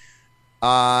worldwide.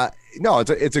 No,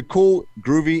 it's a cool,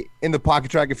 groovy, in-the-pocket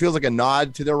track. It feels like a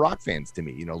nod to their rock fans to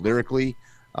me, lyrically.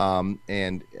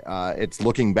 And it's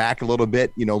looking back a little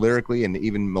bit, lyrically and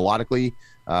even melodically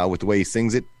with the way he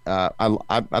sings it. I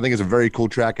think it's a very cool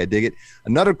track. I dig it.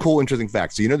 Another cool, interesting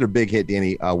fact. So, their big hit,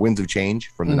 Danny, Winds of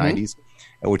Change from the 90s,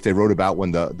 which they wrote about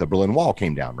when the Berlin Wall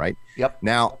came down, right? Yep.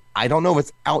 Now, I don't know if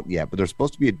it's out yet, but there's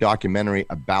supposed to be a documentary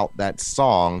about that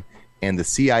song and the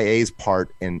CIA's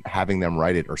part in having them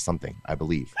write it or something, I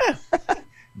believe.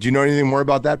 Do you know anything more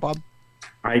about that, Bob?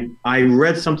 I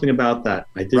read something about that.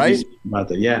 I did read something about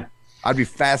that, yeah. I'd be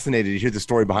fascinated to hear the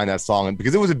story behind that song,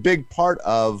 because it was a big part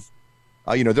of,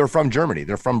 they're from Germany.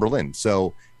 They're from Berlin.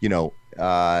 So,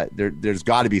 there's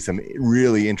got to be some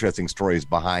really interesting stories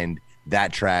behind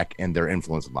that track and their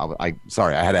influence.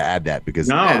 Sorry, I had to add that because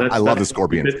I love the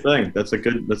Scorpions. Good thing. That's a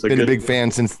good a big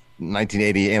fan since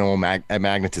 1980. Animal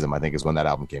Magnetism, I think, is when that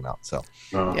album came out. So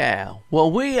yeah.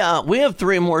 Well, we have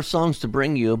three more songs to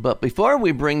bring you, but before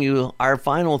we bring you our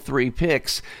final three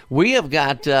picks, we have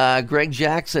got Greg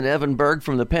Jackson, Evan Berg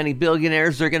from the Penny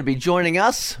Billionaires. They're going to be joining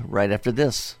us right after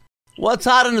this. What's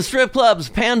hot in the strip clubs?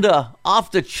 Panda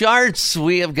off the charts.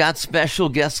 We have got special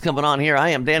guests coming on here. I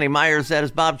am Danny Myers. That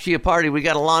is Bob Chiappardi. We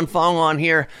got Alon Fong on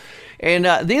here. And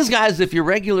these guys, if you're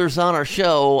regulars on our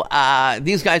show,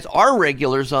 these guys are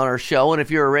regulars on our show. And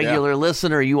if you're a regular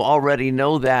listener, you already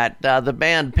know that. The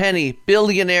band Penny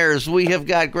Billionaires. We have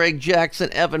got Greg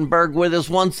Jackson, Evan Berg with us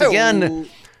once again.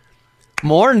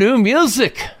 More new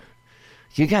music.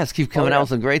 You guys keep coming out with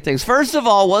some great things. First of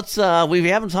all, we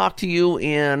haven't talked to you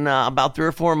in about 3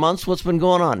 or 4 months. What's been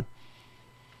going on?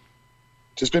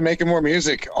 Just been making more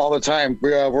music all the time.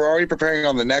 We're already preparing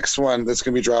on the next one that's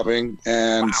going to be dropping,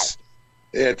 and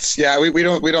it's we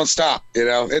don't stop.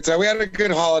 It's we had a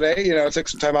good holiday. Took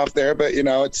some time off there, but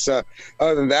it's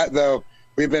other than that though,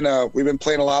 we've been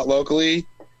playing a lot locally.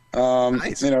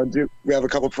 Nice. We have a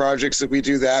couple projects that we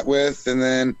do that with, and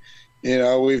then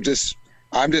I'm just,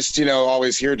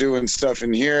 always here doing stuff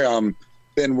in here.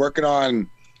 Been working on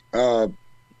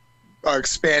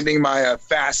expanding my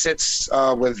facets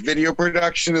with video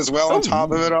production as well on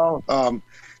top of it all.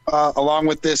 Along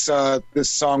with this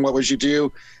song, What Would You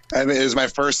Do? And it is my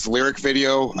first lyric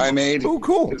video I made. Oh,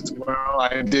 cool. As well,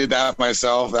 I did that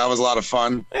myself. That was a lot of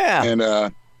fun. Yeah.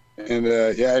 And And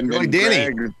and Really, and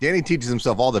Danny. Greg. Danny teaches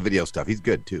himself all the video stuff. He's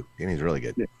good too. Danny's really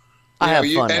good. I have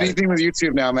fun. Anything with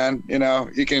YouTube now, man. You know,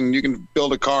 you can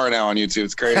build a car now on YouTube.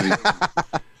 It's crazy.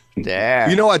 There.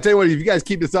 You know, I tell you what, if you guys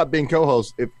keep this up being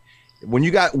co-hosts, when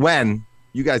you guys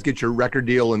get your record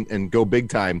deal and go big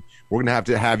time, we're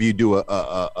gonna have you do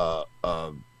a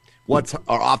what's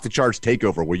our off the charts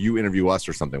takeover where you interview us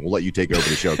or something. We'll let you take over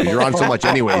the show because you're on so much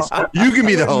anyways. You can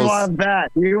be the host. Love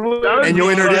that. And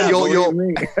you'll you'll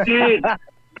Dude,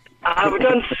 I've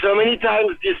done so many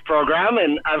times this program,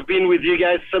 and I've been with you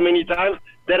guys so many times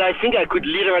that I think I could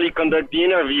literally conduct the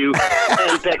interview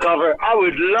and take over. I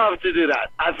would love to do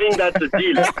that. I think that's a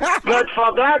deal. But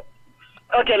for that,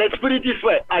 okay, let's put it this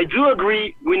way. I do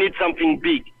agree we need something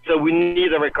big, so we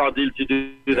need a record deal to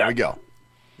do that. There we go.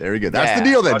 There we go. That's the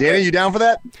deal then. Okay. Danny, you down for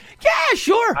that? Yeah,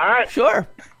 sure. All right. Sure.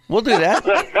 We'll do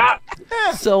that.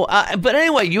 So, but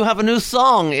anyway, you have a new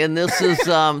song, and this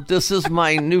is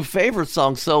my new favorite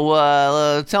song.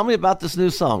 So, tell me about this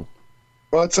new song.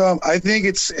 Well, I think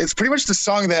it's pretty much the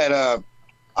song that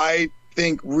I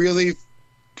think really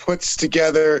puts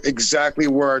together exactly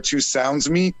where our two sounds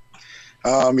meet.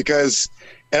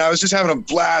 And I was just having a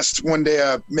blast one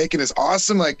day making this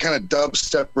awesome, like, kind of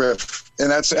dubstep riff.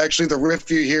 And that's actually the riff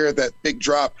you hear, that big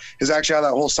drop, is actually how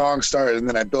that whole song started. And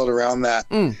then I built around that.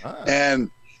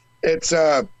 And it's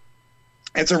a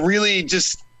really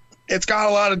just, it's got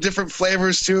a lot of different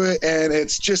flavors to it. And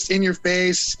it's just in your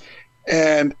face.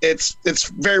 And it's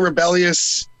very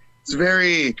rebellious. It's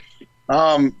very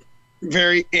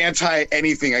anti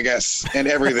anything, I guess, and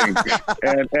everything.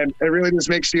 and it really just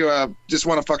makes you just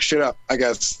want to fuck shit up, I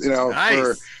guess, nice.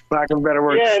 For lack of a better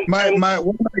word. Yeah, one of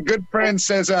my good friends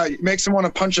says it makes him want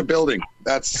to punch a building.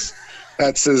 That's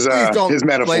his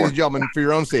metaphor. Ladies and gentlemen, for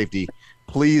your own safety,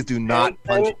 please do not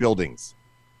punch buildings.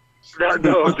 No,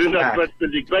 do not punch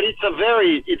buildings. But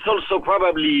it's also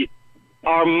probably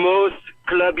our most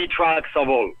clubby tracks of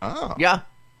all. Oh. Yeah.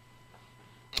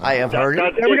 I have heard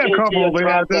it. Yeah, we got a couple, but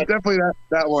yeah, definitely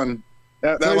that one.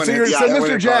 That one. So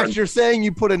Mr. Jax, you're saying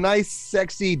you put a nice,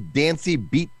 sexy, dancey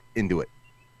beat into it.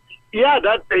 Yeah,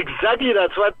 that's exactly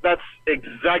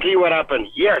what happened.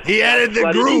 Yes. He added the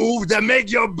groove that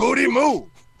make your booty move.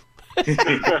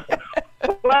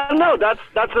 Well, no, that's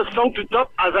a song to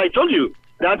top. As I told you,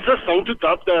 that's a song to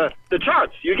top the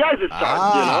charts. You guys'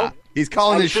 charts, He's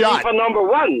calling his shot for number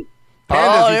one.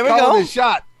 Pandas, there we calling go. his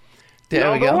shot.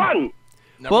 There we go. Number one.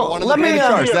 Well, let me.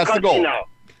 That's the goal.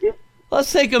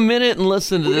 Let's take a minute and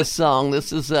listen to this song.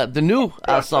 This is the new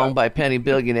song by Penny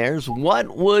Billionaires.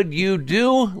 What would you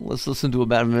do? Let's listen to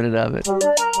about a minute of it.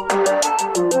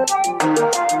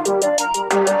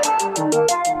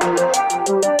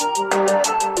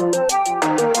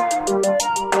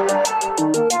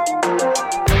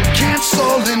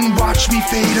 Cancel and watch me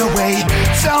fade away.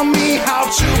 Tell me how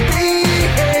to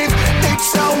behave. They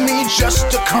tell me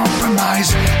just to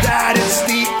compromise, that it's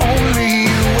the only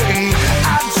way.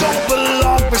 I don't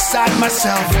belong beside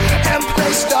myself and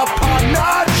placed upon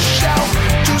a shelf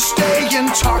to stay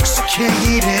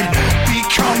intoxicated,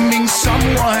 becoming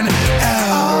someone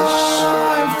else.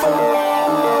 I'm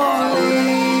falling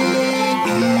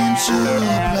into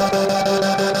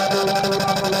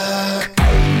black.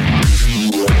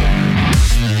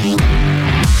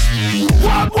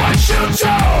 What would you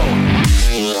do?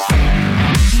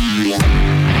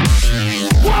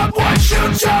 What would you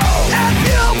do if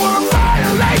you were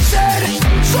violated?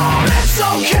 So it's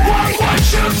okay. What would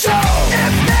you do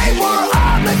if they were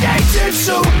obligated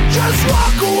to just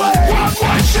walk away? What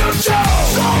would you do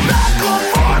so that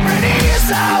conformity is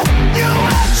out? You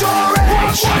had your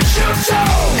age. What would you do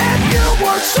if you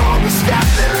were told to step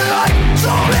in light?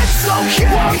 So it's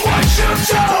okay. What would you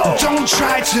do? Don't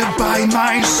try to buy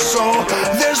my soul.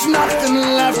 There's nothing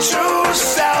left to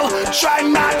sell. Try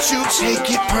not to take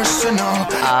it personal.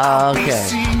 Okay.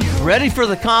 Ready for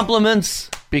the compliments?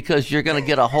 Because you're going to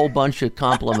get a whole bunch of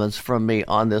compliments from me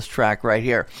on this track right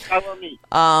here. Shower me.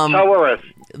 Shower us.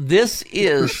 This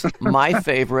is my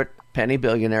favorite Penny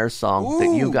Billionaires song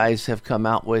that you guys have come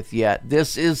out with yet.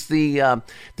 This is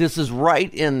this is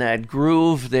right in that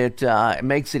groove that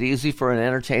makes it easy for an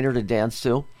entertainer to dance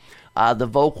to. The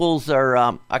vocals are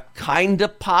a kind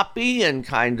of poppy and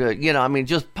kind of,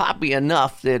 just poppy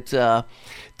enough that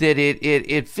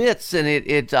it fits,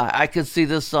 and I could see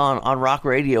this on rock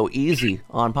radio easy,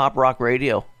 on pop rock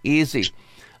radio easy.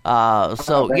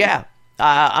 Yeah,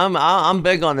 I'm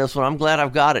big on this one. I'm glad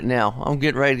I've got it now. I'm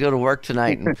getting ready to go to work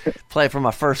tonight and play for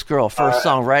my first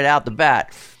song right out the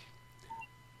bat.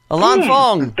 Alan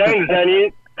Fong. Thanks,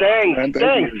 Danny. Thanks.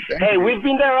 Hey, we've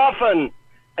been there often.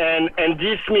 And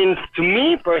this means to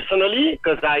me personally,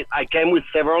 because I came with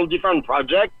several different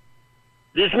projects,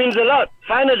 This means a lot.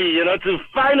 Finally,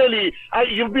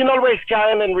 you've been always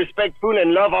kind and respectful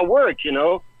and love our work,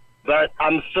 but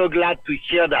I'm so glad to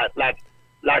hear that, like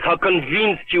how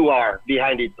convinced you are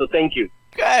behind it. So thank you.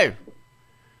 Okay.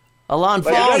 Alon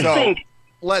What do you Fong. guys think?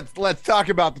 Let's talk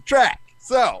about the track.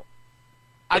 So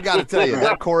I got to tell you,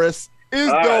 that chorus is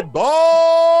the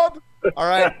bomb. All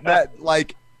right, that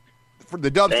for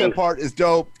the dubstep part is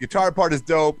dope. Guitar part is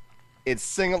dope. It's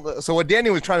So what Danny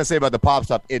was trying to say about the pop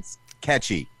stuff, it's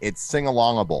catchy. It's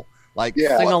sing-alongable.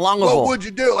 Sing-alongable. What would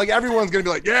you do? Like, everyone's going to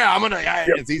be like,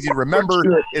 it's easy to remember.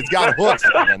 It's got hooks,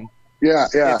 Evan. Yeah.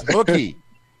 It's hooky.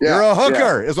 You're a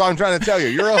hooker, is what I'm trying to tell you.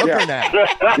 You're a hooker now.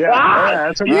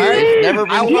 That's what Right? Never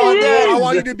been I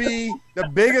want you to be the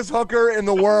biggest hooker in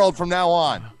the world from now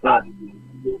on.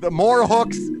 The more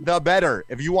hooks, the better.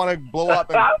 If you want to blow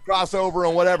up and cross over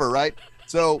and whatever, right?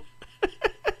 So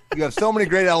you have so many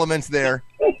great elements there.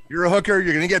 You're a hooker.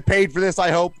 You're going to get paid for this, I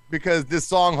hope, because this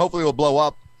song hopefully will blow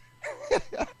up.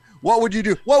 What would you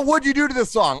do? What would you do to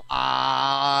this song?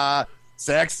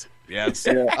 Sex? Yes.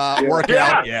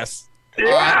 Workout? Yes.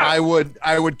 I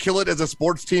would kill it as a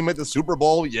sports team at the Super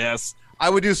Bowl. Yes. I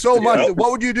would do so much.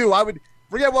 What would you do? I would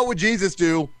forget what would Jesus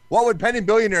do. What would Penny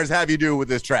Billionaires have you do with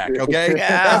this track? Okay.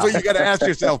 That's what you got to ask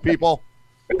yourself, people.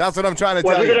 That's what I'm trying to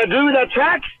tell you. What we're going to do with that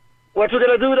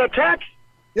track?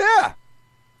 Yeah.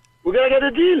 We're going to get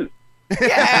a deal.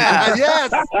 Yeah.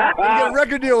 Yes. We get a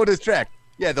record deal with this track.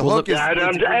 Yeah. The hook is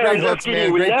great hooks,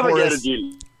 man. Great chorus.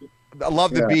 I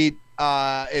love the beat.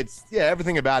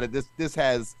 Everything about it. This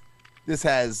has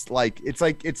it's like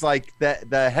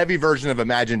the heavy version of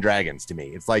Imagine Dragons to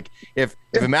me. It's like if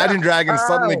Imagine Dragons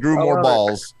suddenly grew more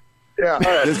balls,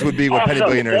 this would be what Penny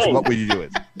Billionaires. What would you do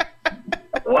with?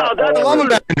 Well, I love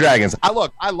Imagine Dragons.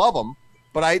 I love them,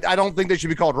 but I don't think they should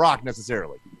be called rock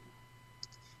necessarily.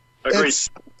 Agreed.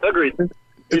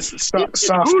 It's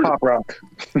soft cool. pop rock.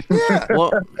 Yeah.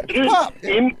 Well,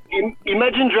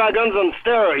 Imagine Dragons on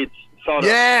steroids. Sort of.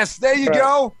 Yes, there you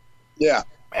go. Yeah.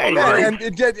 And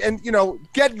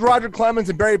get Roger Clemens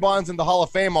and Barry Bonds in the Hall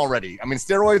of Fame already. I mean,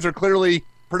 steroids are clearly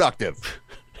productive.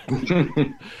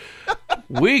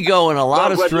 We go in a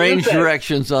lot of strange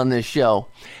directions on this show.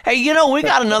 Hey, we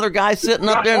got another guy sitting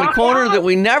up there in the corner that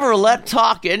we never let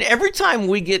talk. And every time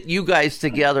we get you guys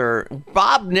together,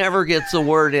 Bob never gets a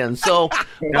word in. So,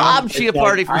 Bob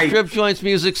Chiappardi from Strip Joints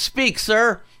Music, speak,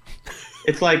 sir.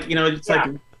 It's like, it's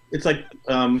like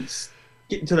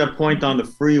getting to that point on the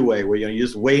freeway where you're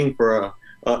just waiting for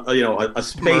a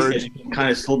space that you can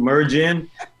kind of submerge in.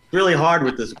 Really hard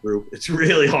with this group. It's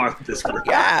really hard with this group.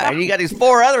 Yeah, and you got these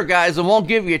 4 other guys that won't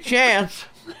give you a chance.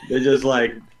 They're just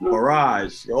like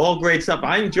barrage. All great stuff.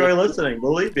 I enjoy listening.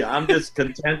 Believe me, I'm just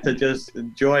content to just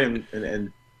enjoy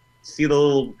and see the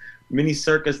little mini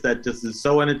circus that just is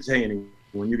so entertaining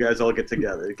when you guys all get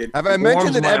together. Have I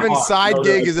mentioned that Evan's side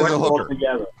gig is as a hooker?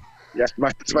 Together. Yeah,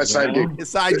 it's my side gig. His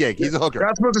side gig. He's a hooker. You're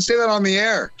not supposed to say that on the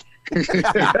air.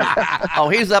 Oh,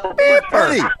 he's a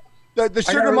beeper. The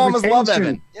sugar mamas love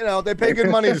Evan. They pay good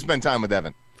money to spend time with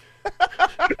Evan.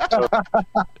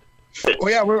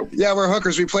 Well, we're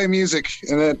hookers. We play music,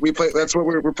 and then we play. That's what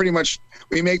we're pretty much.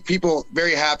 We make people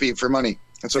very happy for money.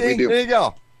 That's what we do. There you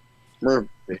go.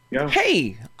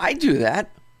 Hey, I do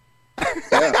that.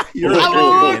 Yeah. You're a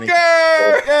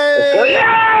hooker.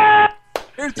 Hey.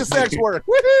 Here's the sex work.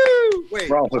 Woohoo! Wait.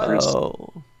 We're all hookers.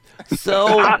 Oh.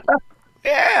 So,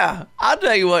 yeah, I'll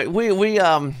tell you what. We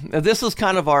this is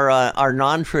kind of our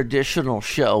non-traditional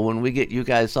show. When we get you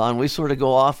guys on, we sort of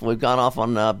go off. We've gone off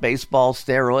on baseball,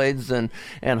 steroids,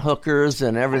 and hookers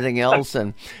and everything else,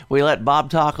 and we let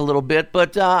Bob talk a little bit.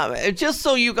 But just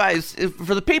so you guys,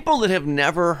 for the people that have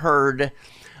never heard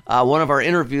one of our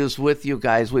interviews with you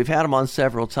guys, we've had them on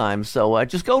several times. So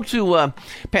just go to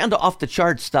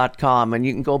pandaoffthecharts.com and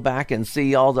you can go back and see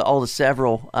hear all the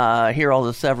several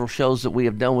shows that we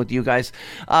have done with you guys.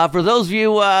 For those of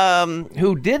you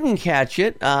who didn't catch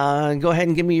it, go ahead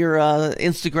and give me your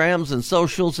Instagrams and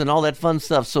socials and all that fun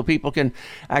stuff so people can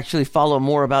actually follow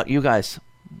more about you guys.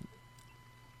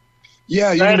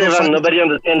 Yeah, nobody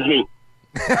understands me.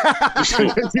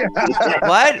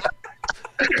 What?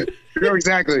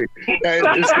 Exactly.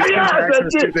 Evan's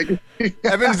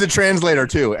the translator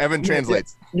too. Evan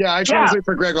translates. Yeah, I translate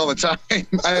for Greg all the time.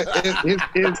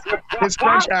 His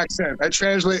French accent. I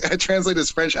translate his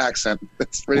French accent.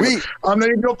 That's pretty much. Then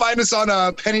you can go find us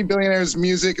on Penny Billionaires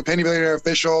Music, Penny Billionaire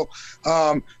Official,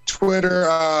 Twitter.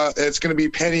 It's going to be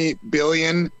Penny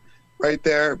Billion right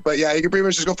there. But yeah, you can pretty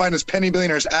much just go find us Penny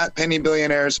Billionaires at Penny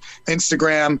Billionaires,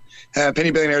 Instagram,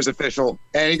 Penny Billionaires Official,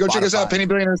 and you go check us out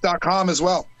pennybillionaires.com as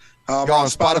well. Go on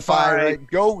Spotify.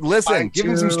 Right? Go listen. iTunes, give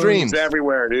him some streams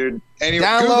everywhere, dude.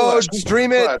 Download,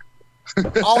 stream it.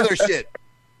 All their shit.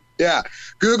 Yeah,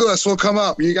 Google us. We'll come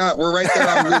up. We're right there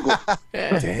on Google.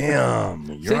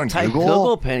 Damn, you're on type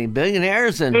Google? Penny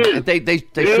Billionaires, and they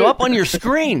show up on your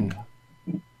screen.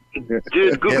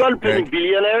 Dude, Google Penny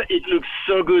Billionaire. It looks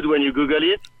so good when you Google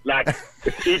it. Like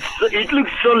it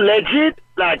looks so legit.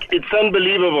 Like it's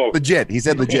unbelievable. Legit. He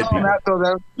said legit.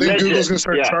 Then Google's gonna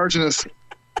start charging us.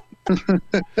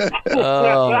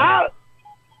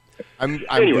 I'm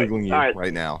Googling you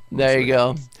right now. There you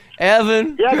go.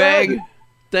 Evan, Greg,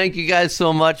 thank you guys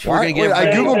so much. We're going to get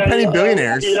I Googled Penny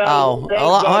Billionaires.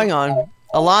 Hang on.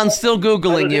 Alon's still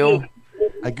Googling you.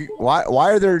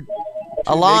 Why are there...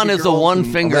 Alon is a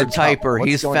one-finger typer.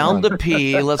 He's found the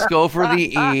P. Let's go for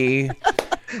the E.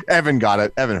 Evan got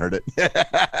it. Evan heard it.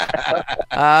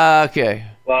 Okay.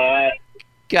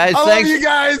 Guys, I thanks. love you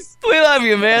guys. We love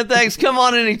you, man. Thanks. Come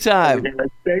on anytime.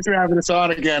 Thanks for having us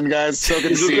on again, guys. So good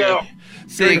to see you.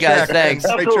 See you guys. Thanks.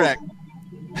 Great track.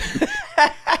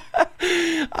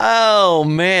 Oh,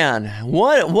 man.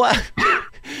 What?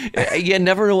 You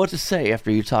never know what to say after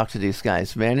you talk to these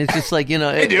guys, man. It's just like,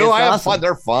 They do. I have fun.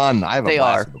 They're fun. They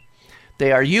are.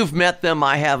 They are. You've met them.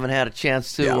 I haven't had a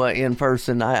chance to in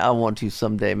person. I want to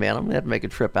someday, man. I'm going to have to make a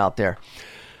trip out there.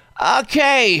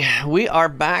 Okay, we are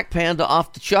back, Panda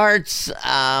Off the Charts.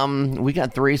 We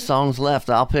got 3 songs left.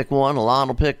 I'll pick one. Alon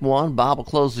will pick one. Bob will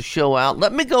close the show out.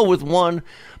 Let me go with one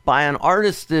by an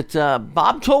artist that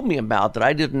Bob told me about that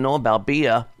I didn't know about,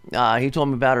 Bia. He told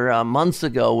me about her months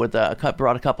ago.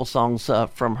 Brought a couple songs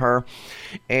from her,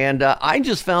 and I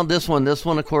just found this one. This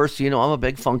one, of course, I'm a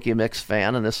big Funky Mix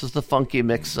fan, and this is the Funky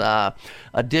Mix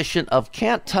edition of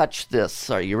 "Can't Touch This."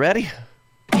 Are you ready?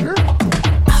 Sure.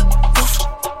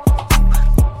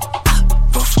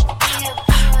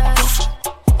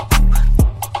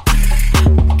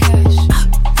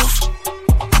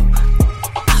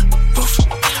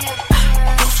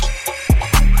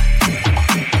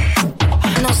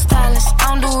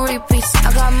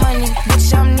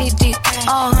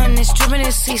 All hundreds, dripping in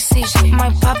CC.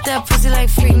 Might pop that pussy like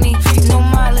Freakney. No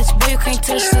mileage, boy, you can't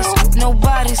touch this. No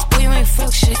bodies, boy, you ain't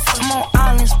fuck shit. I'm on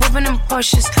islands, whipping them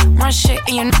Porsches. Run shit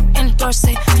and you endorse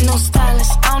it. No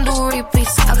stylist, I don't do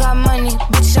repeats. I got money,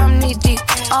 bitch, I'm knee deep.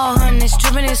 All hundreds,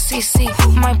 dripping in CC.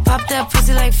 Might pop that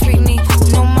pussy like Freakney.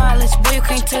 No mileage, boy, you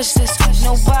can't touch this.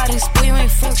 No bodies, boy, you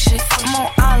ain't fuck shit. I'm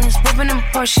on islands, whipping them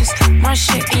Porsches. Run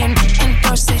shit and you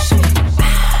endorse it.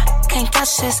 Can't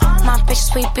touch this. My bitch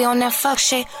sweet be on that fuck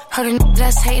shit. Heard a nigga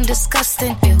that's hating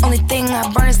disgusting. Only thing I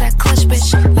burn is that clutch,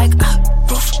 bitch. Like,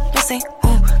 roof, missing,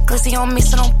 glizzy on me,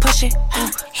 so don't push it.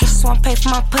 He just wanna pay for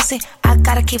my pussy. I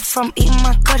gotta keep from eating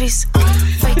my goodies.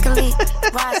 Fake elite,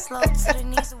 ride slow to the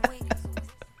knees and weak.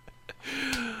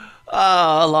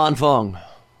 Lan Fong.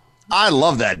 I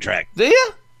love that track. Do you?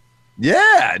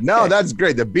 Yeah. No, that's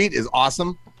great. The beat is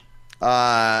awesome.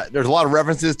 There's a lot of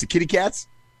references to kitty cats.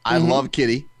 I love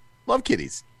kitty. Love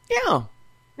kitties. Yeah.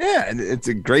 Yeah, and it's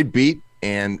a great beat,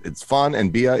 and it's fun,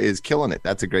 and Bia is killing it.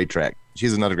 That's a great track. She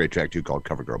has another great track, too, called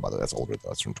Cover Girl, by the way. That's older, though.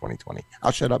 That's from 2020.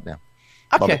 I'll shut up now.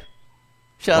 Okay.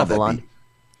 Shut up, Alon.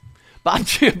 Bob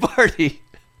Giampardi.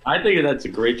 I think that's a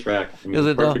great track. Is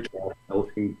it, perfect track.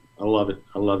 I love it.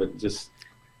 I love it. Just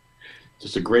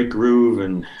a great groove,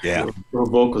 and her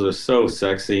vocals are so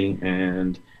sexy,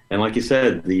 and like you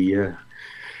said, the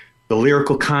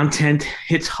lyrical content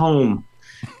hits home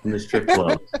in the strip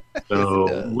club.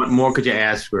 So what more could you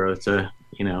ask for? It's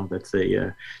that's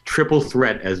a triple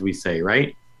threat, as we say,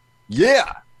 right?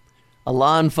 Yeah.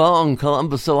 Alon Fong,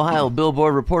 Columbus, Ohio,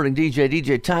 Billboard reporting DJ,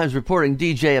 DJ Times reporting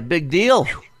DJ, a big deal.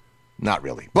 Not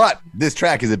really, but this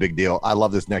track is a big deal. I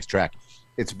love this next track.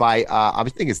 It's by, I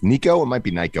think it's Nico. It might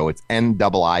be Nico. It's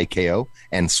Niiko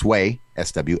and Sway,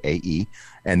 SWAE,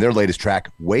 and their latest track,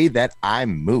 Way That I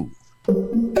Move.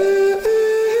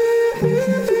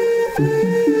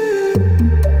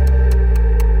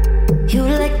 You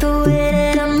like the way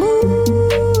that I move,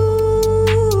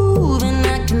 and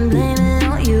I can blame it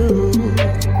on you.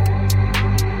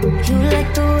 You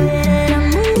like the way that I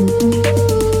move,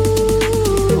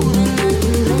 and I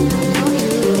can blame it on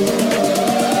you. You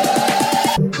like the way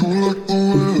that I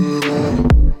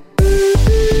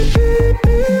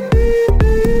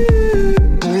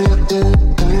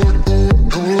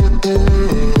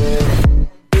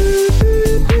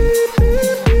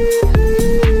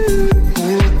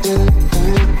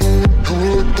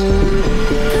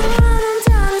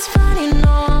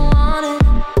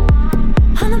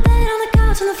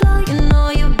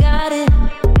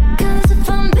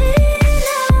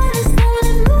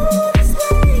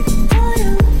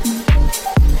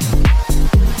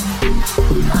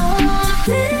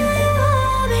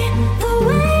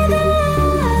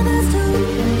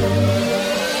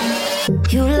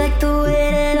You like the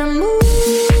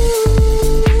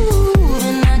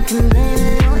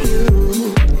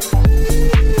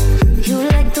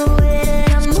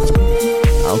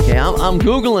I'm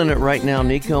Googling it right now,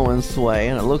 Nico and Sway,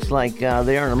 and it looks like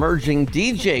they are an emerging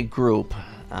DJ group.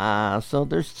 So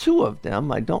there's two of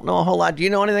them. I don't know a whole lot. Do you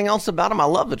know anything else about them? I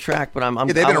love the track, but I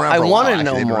want to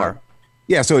know more.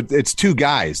 Yeah, so it's two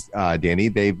guys, Danny.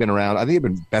 They've been around. I think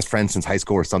they've been best friends since high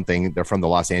school or something. They're from the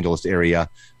Los Angeles area.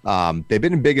 They've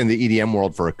been big in the EDM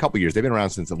world for a couple years. They've been around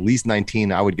since at least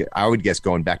 19. I would guess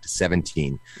going back to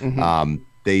 17. Mm-hmm.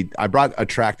 I brought a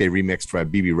track they remixed for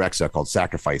BB Rexa called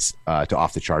 "Sacrifice" to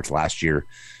Off the Charts last year,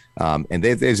 and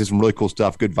there's just some really cool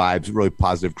stuff. Good vibes, really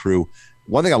positive crew.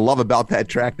 One thing I love about that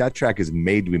track is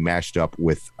made to be mashed up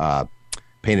with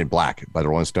 "Painted Black" by the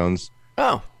Rolling Stones.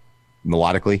 Oh.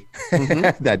 Melodically,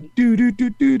 that do.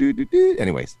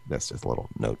 Anyways, that's just a little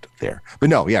note there. But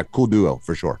no, yeah, cool duo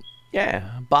for sure. Yeah,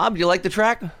 Bob, you like the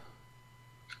track?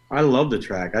 I love the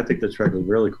track. I think the track is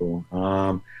really cool.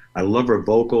 I love her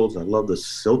vocals. I love the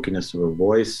silkiness of her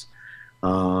voice.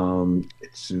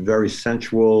 It's very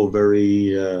sensual,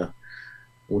 very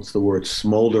what's the word?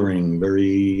 Smoldering,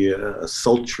 very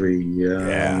sultry.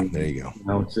 Yeah, there you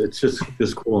go. It's just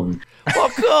cool. Well,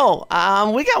 cool.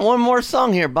 We got one more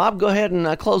song here. Bob, go ahead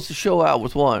and close the show out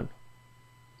with one.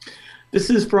 This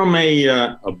is from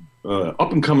a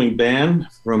up-and-coming band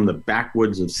from the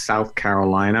backwoods of South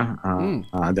Carolina.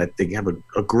 That they have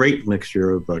a great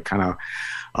mixture of kind of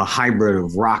a hybrid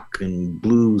of rock and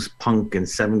blues, punk, and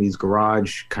 70s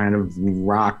garage kind of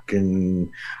rock. And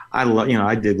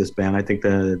I dig this band. I think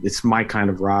it's my kind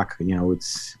of rock. It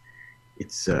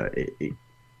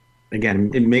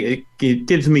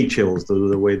gives me chills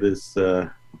the way this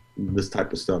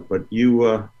type of stuff. But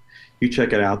you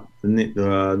check it out.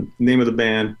 The name of the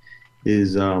band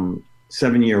is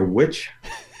 7 Year Witch.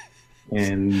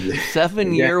 And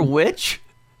 7 Year Witch?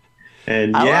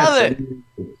 And I love it.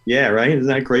 Yeah, right? Isn't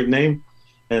that a great name?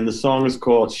 And the song is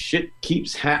called Shit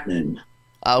Keeps Happening.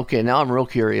 Okay, now I'm real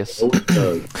curious.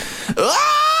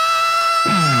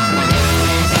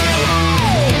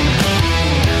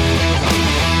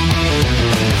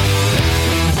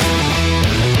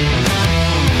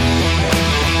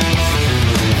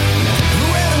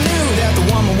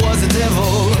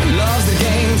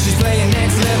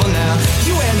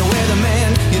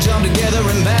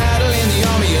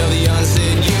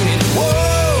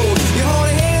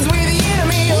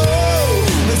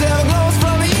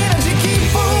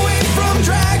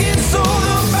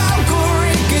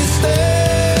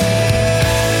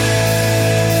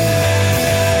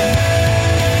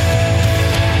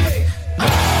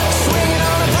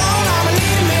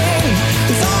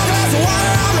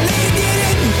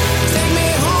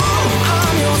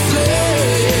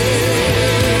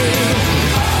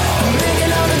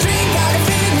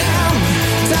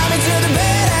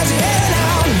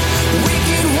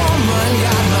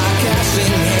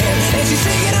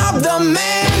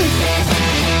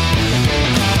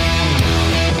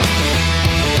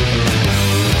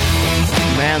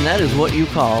 That is what you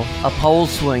call a pole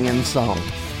swinging song.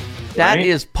 That right?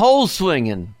 Is pole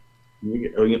swinging.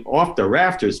 Off the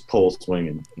rafters, pole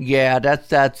swinging. Yeah,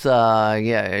 that's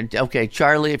yeah. Okay,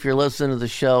 Charlie, if you're listening to the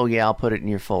show, yeah, I'll put it in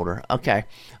your folder. Okay,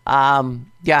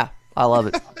 yeah, I love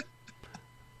it.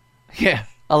 Yeah,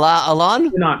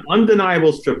 Alon?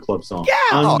 Undeniable strip club song.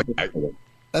 Yeah.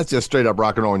 That's just straight up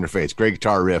rock and roll in your face. Great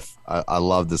guitar riff. I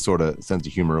love this sort of sense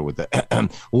of humor with the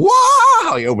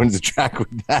wow. He opens the track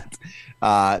with that.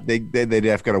 They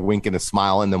have got a wink and a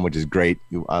smile in them, which is great.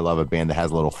 I love a band that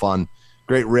has a little fun.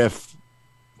 Great riff,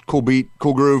 cool beat,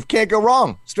 cool groove. Can't go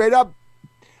wrong. Straight up,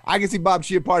 I can see Bob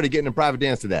Chiappardi getting a private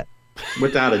dance to that.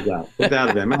 Without a doubt. Without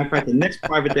a doubt. Matter of fact, the next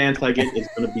private dance I get is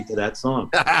going to be to that song.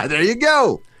 There you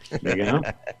go. There you go.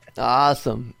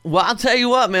 Awesome. Well, I'll tell you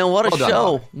what, man. What a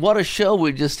show! What a show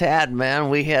we just had, man.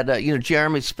 We had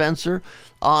Jeremy Spencer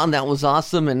on. That was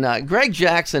awesome, and Greg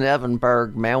Jackson, Evan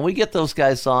Berg, man. We get those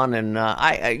guys on, and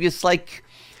I it's like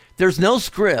there's no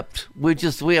script. We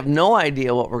have no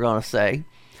idea what we're going to say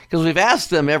because we've asked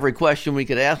them every question we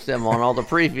could ask them on all the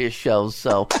previous shows.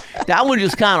 So that one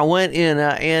just kind of went in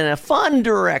a fun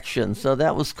direction. So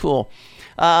that was cool.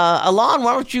 Alon,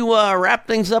 why don't you wrap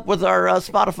things up with our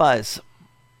Spotifys?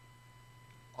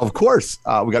 Of course.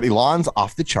 We got Elon's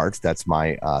Off the Charts. That's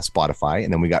my Spotify.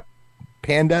 And then we got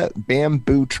Panda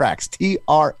Bamboo Tracks,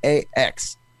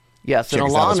 TRAX. Yes, check and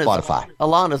Alon is Spotify.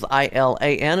 Alon is ILAN.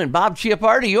 And Bob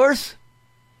Chiappardi, yours?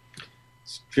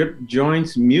 Strip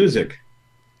Joints Music.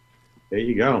 There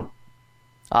you go.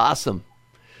 Awesome.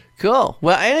 Cool.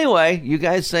 Well, anyway, you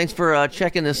guys, thanks for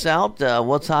checking this out.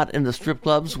 What's Hot in the Strip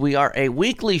Clubs. We are a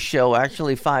weekly show,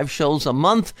 actually 5 shows a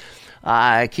month.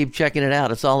 Keep checking it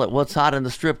out. It's all at What's Hot in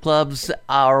the Strip Clubs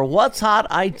or what's hot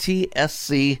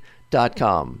itsc.com.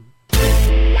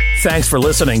 Thanks for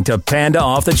listening to Panda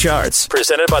Off the Charts,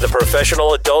 presented by the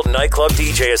Professional Adult Nightclub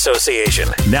DJ Association.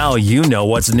 Now you know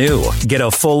what's new. Get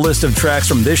a full list of tracks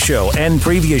from this show and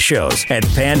previous shows at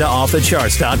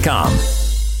pandaoffthecharts.com.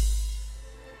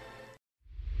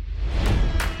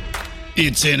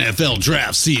 It's NFL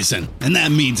draft season, and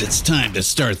that means it's time to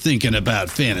start thinking about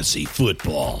fantasy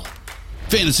football.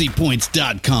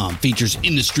 FantasyPoints.com features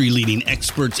industry-leading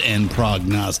experts and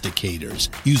prognosticators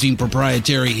using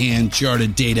proprietary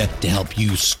hand-charted data to help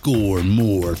you score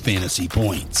more fantasy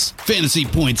points.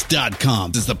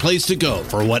 FantasyPoints.com is the place to go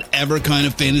for whatever kind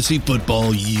of fantasy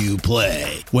football you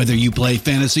play. Whether you play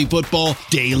fantasy football,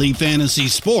 daily fantasy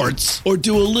sports, or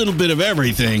do a little bit of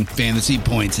everything, Fantasy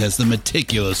Points has the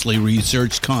meticulously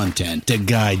researched content to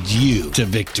guide you to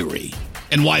victory.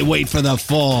 And why wait for the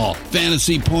fall?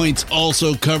 Fantasy Points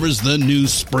also covers the new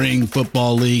spring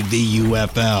football league, the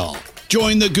UFL.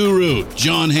 Join the guru,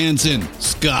 John Hansen,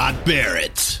 Scott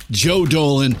Barrett, Joe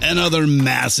Dolan, and other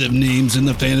massive names in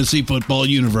the fantasy football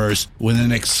universe with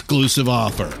an exclusive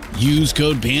offer. Use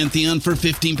code Pantheon for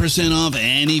 15% off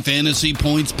any Fantasy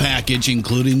Points package,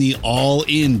 including the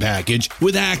all-in package,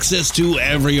 with access to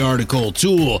every article,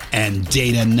 tool, and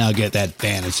data nugget that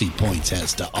Fantasy Points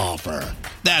has to offer.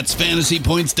 That's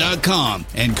FantasyPoints.com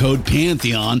and code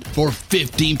Pantheon for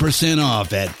 15%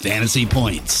 off at Fantasy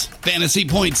Points.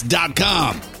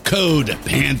 FantasyPoints.com, code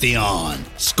Pantheon.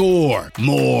 Score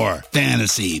more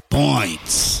fantasy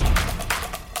points.